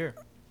Game of the Year?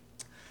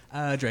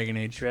 Dragon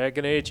Age.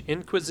 Dragon Age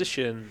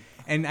Inquisition.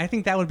 And I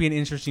think that would be an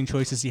interesting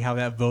choice to see how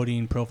that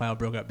voting profile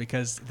broke up,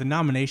 because the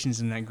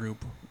nominations in that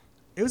group,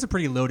 it was a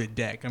pretty loaded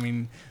deck. I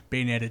mean,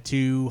 Bayonetta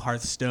 2,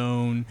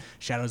 Hearthstone,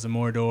 Shadows of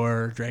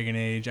Mordor, Dragon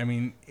Age. I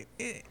mean,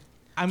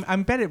 I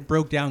bet it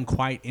broke down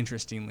quite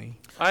interestingly.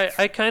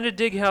 I kind of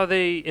dig how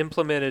they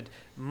implemented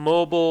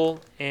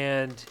mobile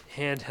and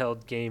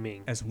handheld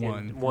gaming As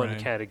one, in one right.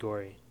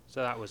 category.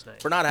 So that was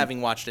nice. For not having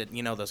watched it,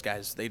 those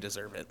guys, they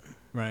deserve it.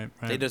 Right.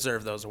 They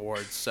deserve those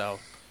awards. So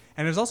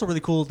And it was also really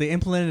cool. They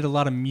implemented a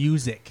lot of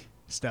music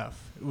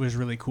stuff. It was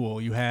really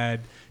cool. You had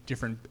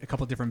a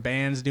couple different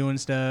bands doing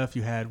stuff.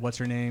 You had what's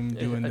her name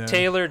doing the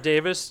Taylor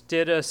Davis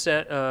did a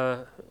set,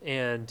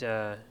 and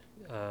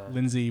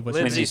Lindsay. What's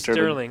her Lindsay name?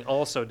 Sterling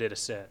also did a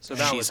set. So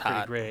that She's was pretty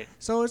hot. great.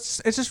 So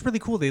it's just really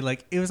cool. It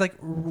was like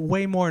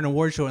way more an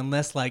award show and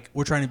less like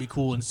we're trying to be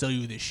cool and sell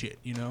you this shit,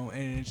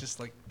 And it's just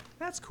like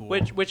that's cool.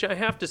 Which I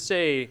have to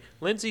say,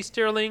 Lindsay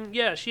Sterling,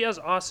 yeah, she has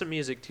awesome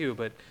music too,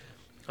 but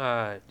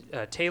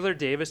Taylor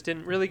Davis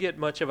didn't really get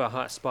much of a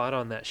hot spot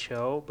on that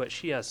show, but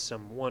she has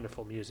some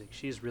wonderful music.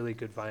 She's a really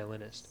good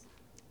violinist.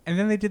 And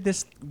then they did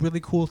this really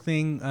cool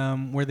thing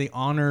where they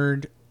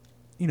honored,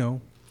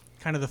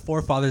 kind of the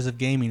forefathers of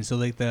gaming. So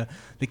like the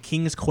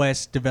King's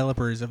Quest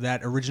developers of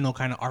that original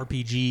kind of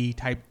RPG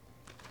type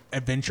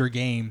adventure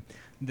game,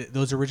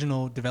 those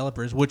original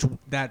developers, which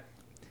that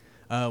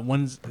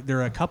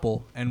they're a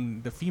couple,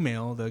 and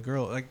the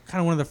girl, like kind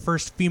of one of the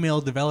first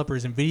female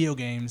developers in video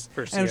games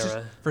For and it was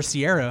Sierra. just, for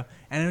Sierra,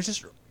 and it was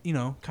just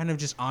kind of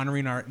just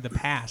honoring the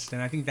past,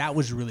 and I think that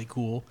was really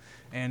cool.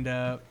 And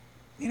I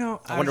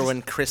wonder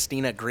when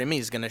Christina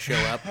Grimmie's going to show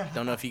up.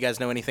 Don't know if you guys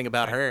know anything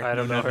about her. I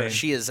don't know her.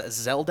 She is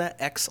Zelda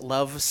X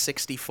Love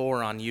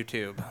 64 on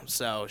YouTube.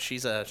 So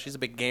she's a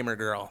big gamer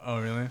girl. Oh,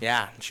 really?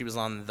 Yeah, she was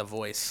on The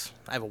Voice.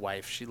 I have a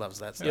wife. She loves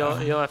that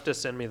stuff. You'll have to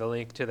send me the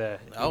link to the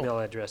email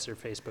address or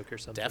Facebook or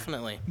something.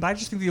 Definitely. But I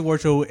just think the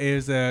award show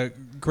is a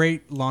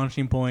great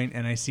launching point,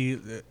 and I see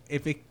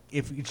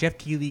if Jeff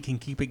Keighley can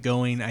keep it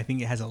going, I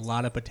think it has a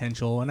lot of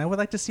potential, and I would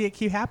like to see it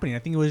keep happening. I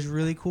think it was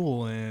really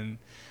cool, and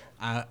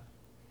I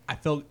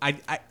felt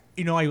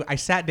I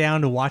sat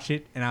down to watch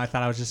it, and I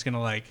thought I was just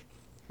gonna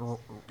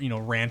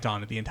rant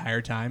on it the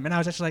entire time, and I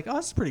was actually like, oh,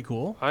 this is pretty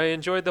cool. I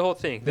enjoyed the whole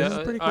thing. This is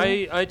pretty cool.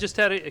 I just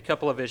had a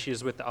couple of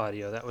issues with the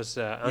audio. That was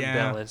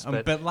unbalanced,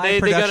 but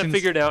live they got it productions-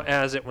 figured out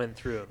as it went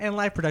through. And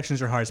live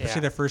productions are hard, especially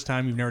Yeah. the first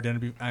time you've never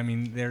done it. I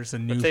mean, there's a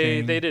new But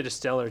thing. they did a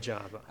stellar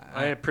job.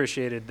 I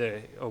appreciated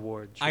the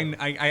award show.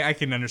 I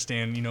can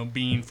understand,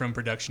 being from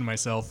production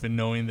myself and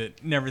knowing that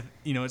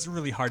it's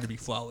really hard to be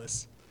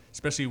flawless,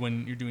 especially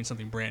when you're doing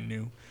something brand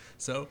new.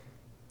 So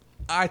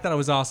I thought it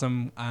was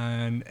awesome,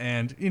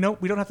 and we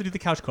don't have to do the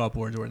couch co-op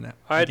awards or that.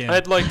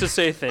 I'd like to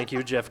say thank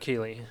you, Jeff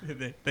Keighley.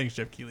 Thanks,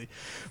 Jeff Keighley.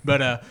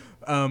 But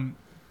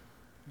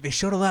they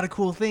showed a lot of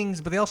cool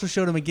things, but they also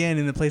showed them again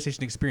in the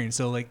PlayStation Experience.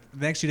 So like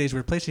the next 2 days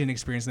were PlayStation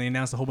Experience, and they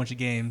announced a whole bunch of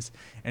games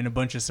and a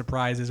bunch of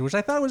surprises, which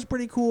I thought was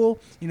pretty cool.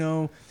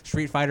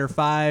 Street Fighter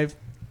V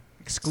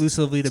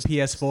exclusively to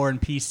PS4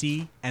 and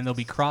PC, and there'll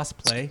be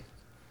cross-play,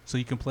 so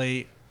you can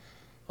play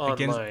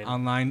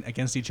online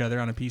against each other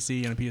on a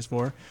PC and a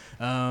PS4.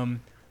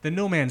 The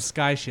No Man's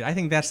Sky shit, I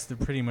think that's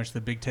pretty much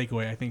the big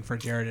takeaway, I think, for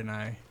Jared and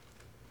I.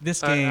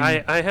 This game...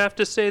 I have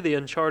to say the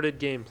Uncharted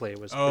gameplay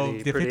was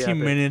pretty the 15 epic.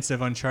 minutes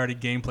of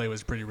Uncharted gameplay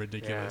was pretty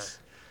ridiculous.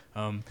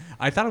 Yeah.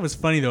 I thought it was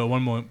funny, though, at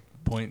one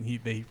point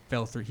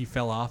he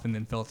fell off and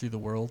then fell through the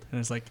world, and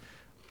it's like,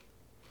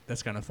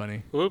 that's kind of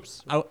funny.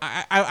 Oops.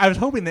 I was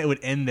hoping that it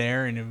would end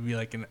there and it would be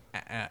like an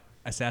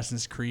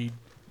Assassin's Creed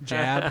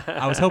jab.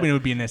 I was hoping it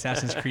would be an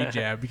Assassin's Creed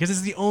jab because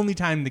it's the only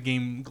time the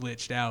game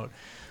glitched out.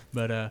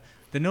 But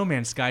the No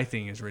Man's Sky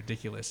thing is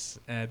ridiculous.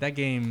 That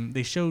game,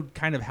 they showed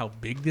kind of how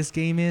big this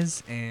game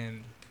is,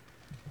 and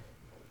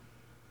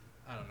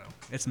I don't know.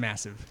 It's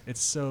massive.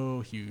 It's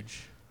so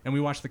huge. And we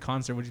watched the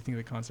concert. What did you think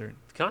of the concert?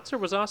 The concert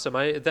was awesome.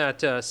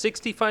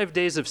 65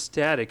 Days of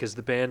Static is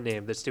the band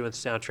name that's doing the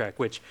soundtrack,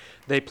 which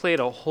they played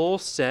a whole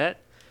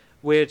set,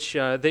 which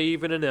they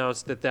even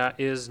announced that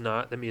is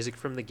not the music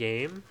from the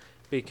game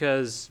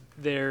because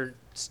they're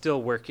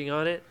still working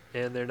on it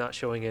and they're not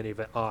showing any of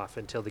it off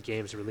until the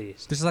game's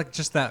released. There's like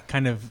just that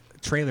kind of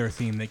trailer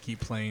theme they keep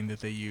playing that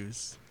they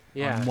use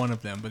on one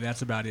of them, but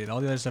that's about it. All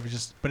the other stuff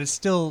is but it's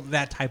still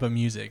that type of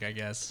music, I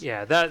guess.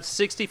 Yeah, that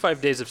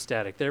 65 Days of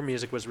Static, their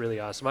music was really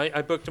awesome. I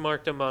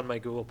bookmarked them on my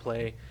Google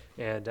Play,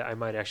 and I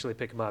might actually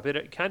pick them up.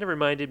 It kind of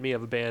reminded me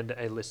of a band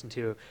I listened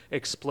to,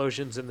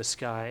 Explosions in the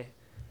Sky.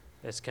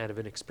 It's kind of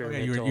an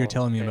experimental. you were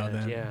telling me about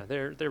band. that.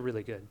 Yeah, they're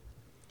really good.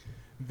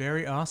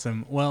 Very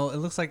awesome. Well, it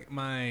looks like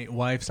my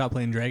wife stopped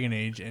playing Dragon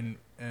Age,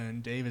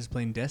 and Dave is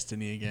playing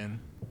Destiny again.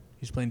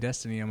 He's playing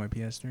Destiny on my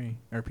PS3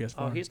 or PS4.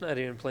 Oh, he's not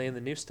even playing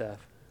the new stuff.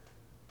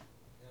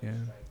 Yeah.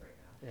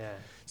 Yeah.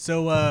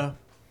 So,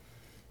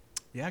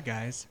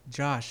 guys,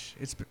 Josh,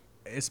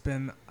 it's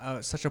been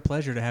such a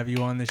pleasure to have you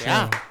on the show.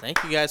 Yeah,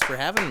 thank you guys for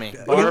having me.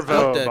 Barvo,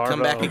 Hope to Barvo.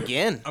 come back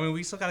again. I mean,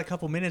 we still got a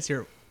couple minutes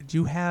here. Do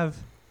you have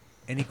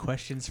any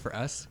questions for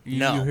us?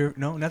 No.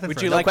 No, nothing. Would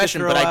for you us? No like to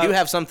question, throw but I do out-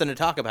 have something to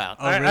talk about.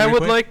 Oh, I really would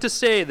quick? like to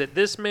say that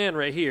this man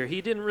right here,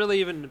 he didn't really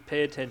even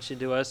pay attention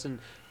to us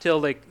until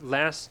like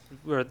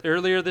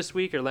earlier this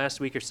week or last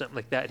week or something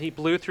like that. He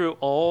blew through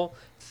all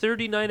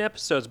 39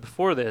 episodes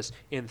before this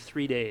in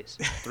 3 days.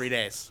 3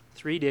 days.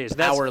 3 days.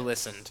 That's Hour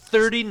listened.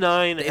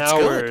 39 It's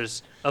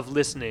hours of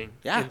listening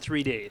Yeah. in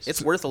 3 days.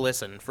 It's worth a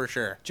listen for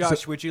sure.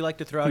 Josh, would you like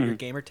to throw out your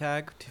gamer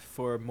tag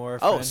for more?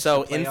 Oh, friends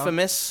so to play on?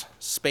 infamous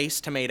space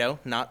tomato,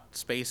 not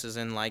space as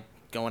in like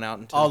going out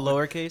into All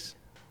lowercase.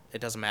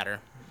 It doesn't matter.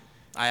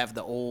 I have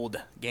the old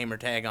gamer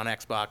tag on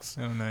Xbox.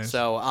 Oh, nice.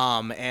 So,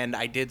 and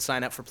I did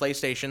sign up for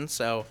PlayStation,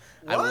 so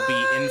I will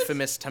be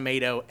Infamous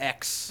Tomato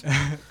X. And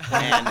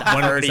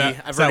I've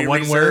already one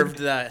reserved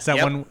word? the Is that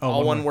yep, one? Oh,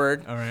 all one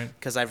word. All right.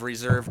 Because I've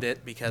reserved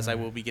it because I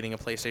will be getting a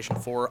PlayStation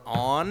 4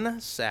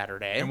 on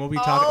Saturday. And we'll be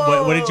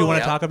talking. What did you want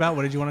to Yep. talk about?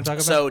 What did you want to talk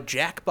about? So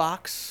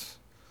Jackbox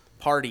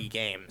party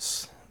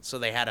games. So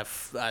they had a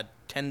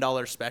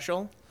 $10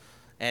 special.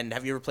 And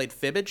have you ever played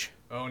Fibbage?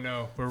 Oh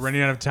no, we're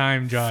running out of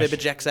time, Josh.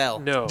 Fibbage XL.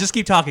 no. Just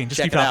keep talking. Just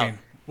Check keep it out. talking.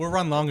 We'll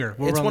run longer.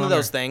 It's one of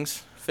those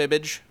things.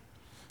 Fibbage.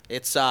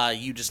 It's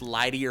you just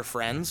lie to your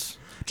friends.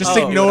 Just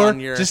Do it ignore. on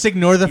your- Just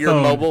ignore the your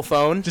phone. mobile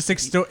phone. Just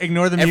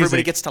ignore the music.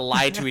 Everybody gets to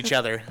lie to each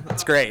other.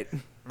 That's great.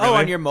 Oh, Really?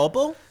 on your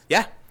mobile?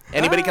 Yeah.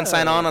 Anybody can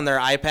sign on their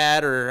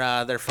iPad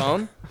or their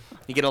phone.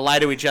 You get to lie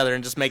to each other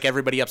and just make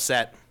everybody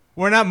upset.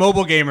 We're not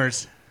mobile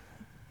gamers.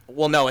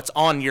 Well, no, it's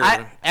on your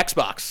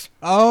Xbox.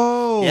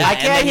 Oh. Yeah, I and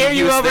can't then you hear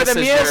you use over this the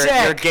as your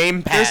music.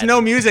 gamepad. There's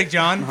no music,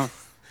 John.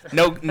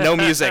 no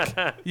music.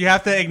 You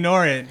have to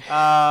ignore it.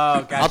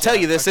 Oh, gotcha. I'll tell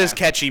you, this is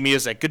catchy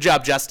music. Good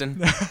job,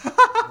 Justin.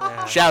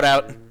 Shout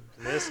out.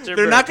 Mr.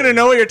 They're not going to Burton.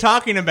 know what you're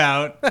talking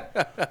about.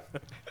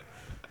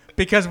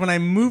 Because when I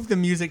move the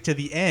music to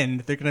the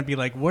end, they're going to be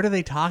like, what are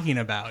they talking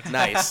about?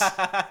 Nice.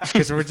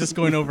 Because we're just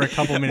going over a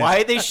couple minutes. Why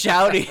are they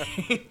shouting?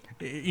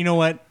 You know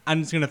what?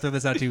 I'm just going to throw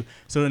this out too.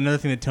 So another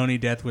thing that Tony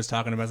Death was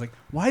talking about is like,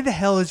 why the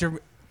hell is your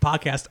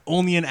podcast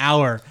only an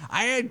hour?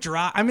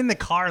 I'm in the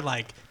car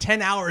like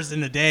 10 hours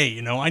in a day,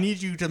 you know? I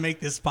need you to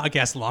make this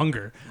podcast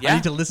longer. Yeah. I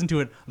need to listen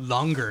to it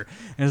longer.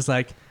 And it's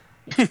like,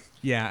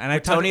 yeah. And I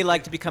Tony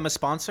like to become a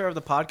sponsor of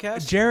the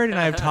podcast? Jared and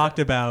I have talked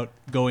about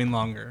going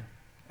longer.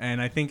 And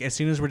I think as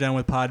soon as we're done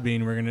with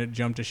Podbean, we're going to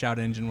jump to Shout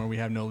Engine where we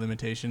have no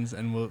limitations.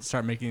 And we'll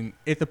start making,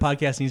 if the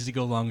podcast needs to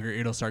go longer,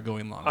 it'll start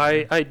going longer.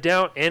 I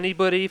doubt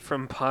anybody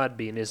from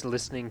Podbean is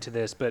listening to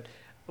this, but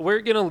we're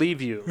going to leave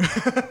you.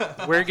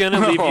 We're going to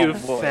leave you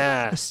boy.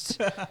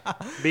 fast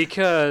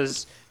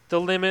because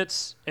the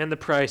limits and the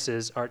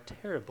prices are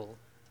terrible.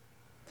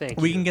 Thank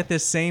you. We can get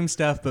this same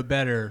stuff but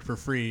better for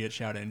free at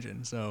Shout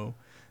Engine. So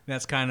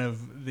that's kind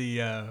of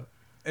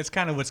it's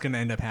kind of what's going to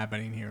end up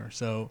happening here.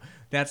 So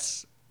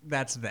that's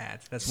that.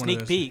 That's one of Sneak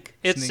those, peek.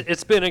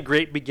 It's been a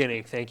great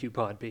beginning. Thank you,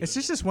 Podbean. It's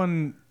just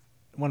one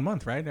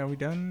month, right? Are we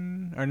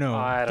done? Or no?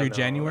 I don't through know.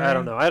 January? I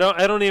don't know. I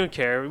don't even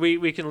care.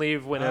 We can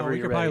leave whenever we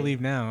you're could ready. probably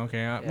leave now. Okay.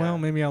 Yeah. Well,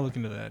 maybe I'll look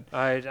into that.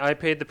 I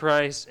paid the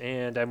price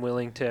and I'm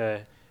willing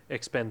to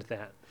expend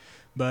that.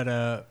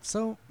 But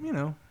so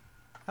how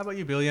about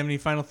you, Bill? You have any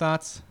final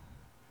thoughts?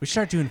 We should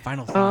start doing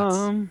final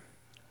thoughts.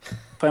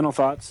 Final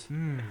thoughts?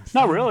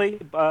 Not really.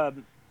 Do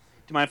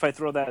you mind if I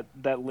throw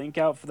that link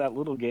out for that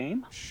little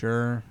game?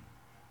 Sure.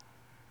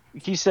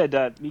 He said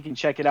you can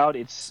check it out.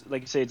 It's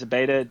like you say, it's a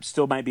beta. It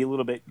still might be a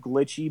little bit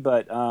glitchy,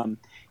 but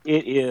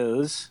it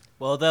is.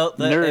 Well,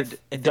 if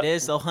it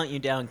is, they'll hunt you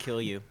down and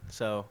kill you.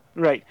 So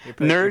Right. you're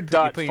putting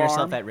yourself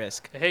Nerd.farm. at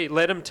risk. Hey,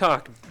 let him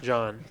talk,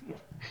 John.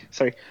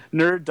 Sorry.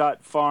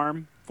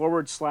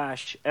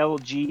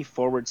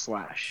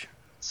 Nerd.farm/LG/.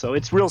 So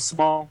it's real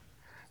small,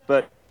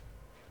 but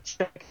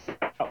check it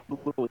out. A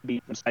little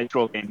bit side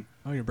scroll game.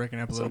 Oh, you're breaking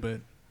up a little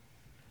bit.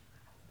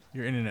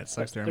 Your internet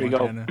sucks there. There you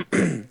go.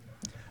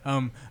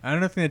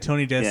 Another thing that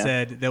Tony Death Yeah.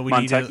 said that we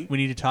Montucky?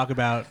 need to talk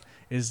about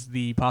is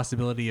the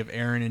possibility of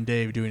Aaron and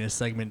Dave doing a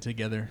segment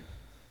together.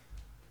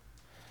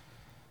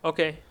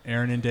 Okay.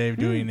 Aaron and Dave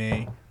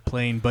doing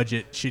playing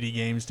budget shitty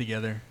games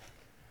together,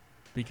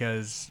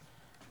 because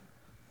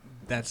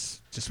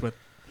that's just what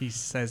he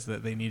says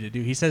that they need to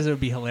do. He says it would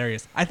be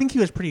hilarious. I think he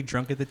was pretty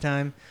drunk at the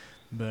time,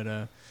 but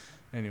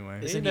anyway.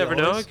 You Isn't he never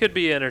know. always? It could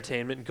be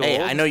entertainment gold.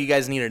 Hey, I know you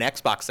guys need an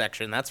Xbox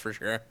section, that's for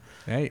sure.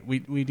 Hey, we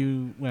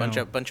do well,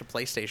 Bunch of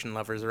PlayStation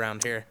lovers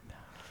around here.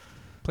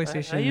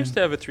 PlayStation. I used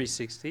to have a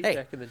 360 Hey.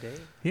 back in the day.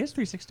 He has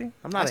 360.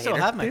 I'm not I a still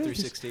hater. have my Dude,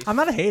 360. I'm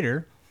not a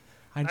hater.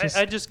 I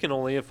I just can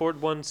only afford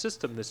one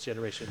system this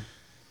generation,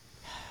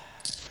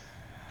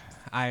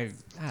 I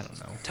don't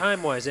know.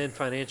 time-wise and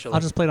financially. I'll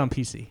just play it on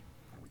PC.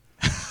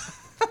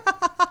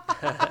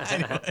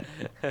 Anyway.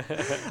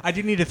 I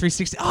do need a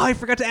 360. Oh, I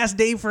forgot to ask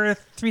Dave for a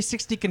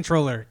 360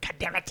 controller. God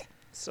damn it.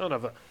 Son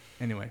of a.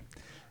 Anyway.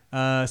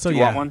 So You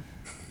yeah. want one?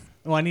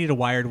 Well, I needed a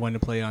wired one to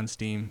play on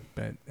Steam,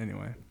 but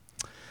anyway.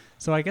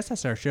 So I guess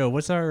that's our show.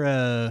 What's our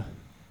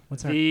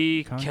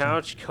The content?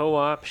 Couch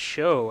Co-op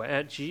Show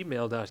at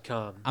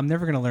gmail.com. I'm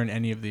never going to learn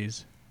any of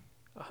these.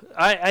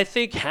 I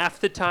think half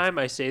the time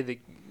I say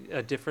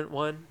a different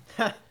one.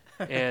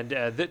 And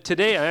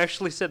today I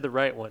actually said the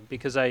right one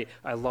because I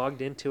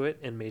logged into it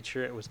and made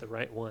sure it was the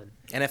right one.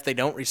 And if they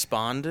don't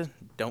respond,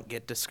 don't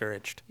get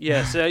discouraged.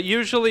 Yes,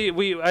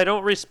 usually I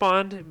don't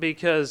respond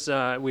because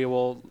we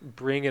will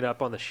bring it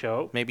up on the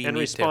show. Maybe you and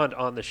need respond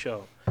on the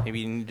show.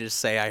 Maybe you need to just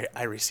say,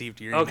 I received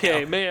your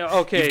email.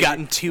 Okay. You've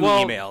gotten 2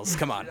 Well, emails.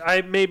 Come on.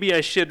 Maybe I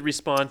should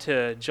respond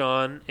to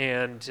John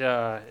and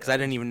Because I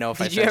didn't even know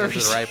if I Did you sent ever it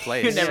to the right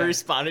place. You never Yeah.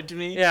 responded to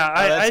me? yeah, Oh,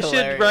 I that's should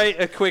hilarious.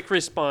 write a quick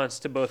response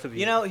to both of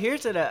you. You know,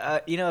 here's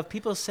if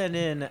people send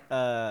in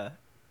an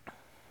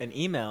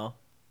email,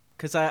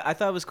 because I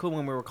thought it was cool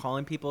when we were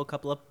calling people a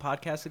couple of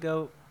podcasts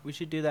ago. We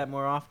should do that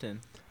more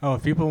often. Oh,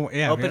 if people,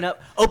 yeah. Open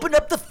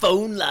up the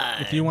phone line.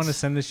 If you want to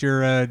send us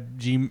your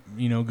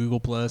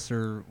Google Plus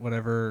or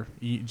whatever,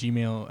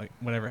 Gmail,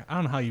 whatever. I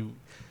don't know how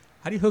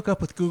do you hook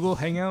up with Google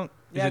Hangout?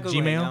 Is Yeah, it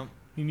Google Gmail? Hangout.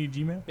 You need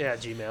Gmail? Yeah,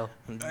 Gmail.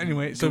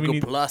 Anyway, so we Google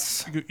need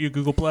Plus. your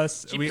Google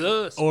Plus. G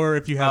Plus. Or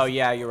if you have Oh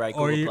yeah, you're right.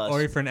 Google Plus.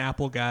 or if you're an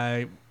Apple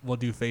guy, we'll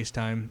do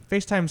FaceTime.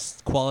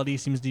 FaceTime's quality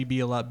seems to be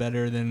a lot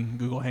better than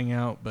Google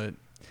Hangout, but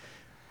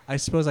I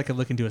suppose I could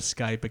look into a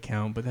Skype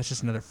account, but that's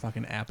just another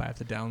fucking app I have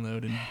to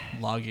download and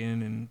log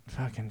in and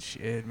fucking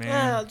shit,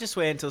 man. I'll just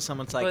wait until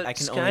someone's like, But I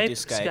can Skype, only do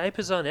Skype. Skype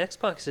is on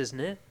Xbox, isn't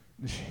it?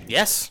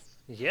 Yes.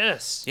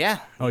 Yes. Yeah,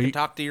 Oh, you you- can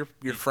talk to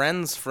your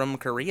friends from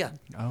Korea.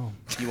 Oh.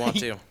 You want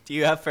to? Do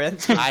you have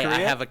friends in I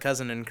Korea? have a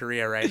cousin in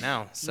Korea right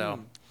now, so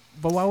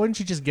But why wouldn't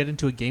you just get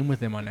into a game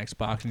with him on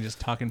Xbox and just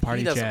talk in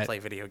party he doesn't chat? play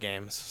video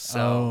games. So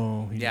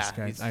Oh, he yeah, just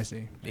got- I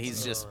see.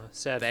 He's just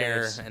sad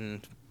there, face.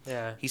 and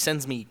Yeah. he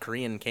sends me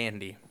Korean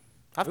candy.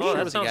 I've Oh, shared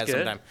that with you sounds guys good.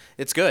 sometime.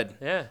 It's good.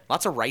 Yeah.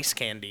 Lots of rice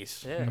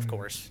candies, Yeah. of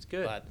course. It's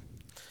good. But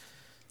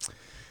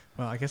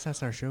Well, I guess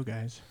that's our show,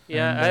 guys.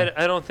 Yeah, And,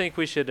 I don't think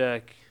we should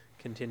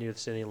continue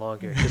this any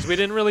longer because we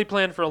didn't really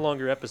plan for a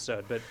longer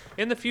episode. But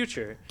in the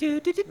future,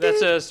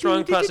 that's a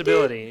strong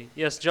possibility.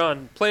 Yes,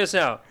 John, play us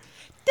out.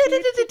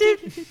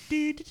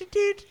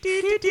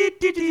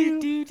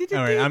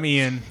 all right, I'm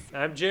Ian.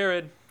 I'm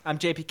Jared. I'm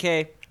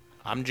JPK.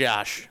 I'm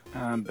Josh.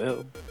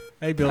 Bill.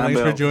 Hey, Bill, I'm thanks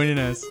for Bill. joining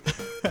us.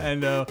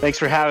 And Thanks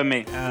for having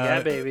me.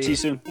 Yeah, baby. See you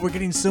soon. we're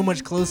getting so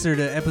much closer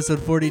to episode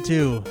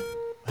 42.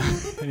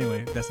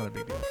 Anyway, that's not a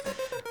big deal.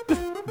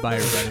 Bye,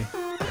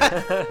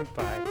 everybody.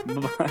 Bye.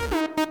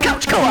 Bye-bye.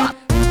 Couch Co-op.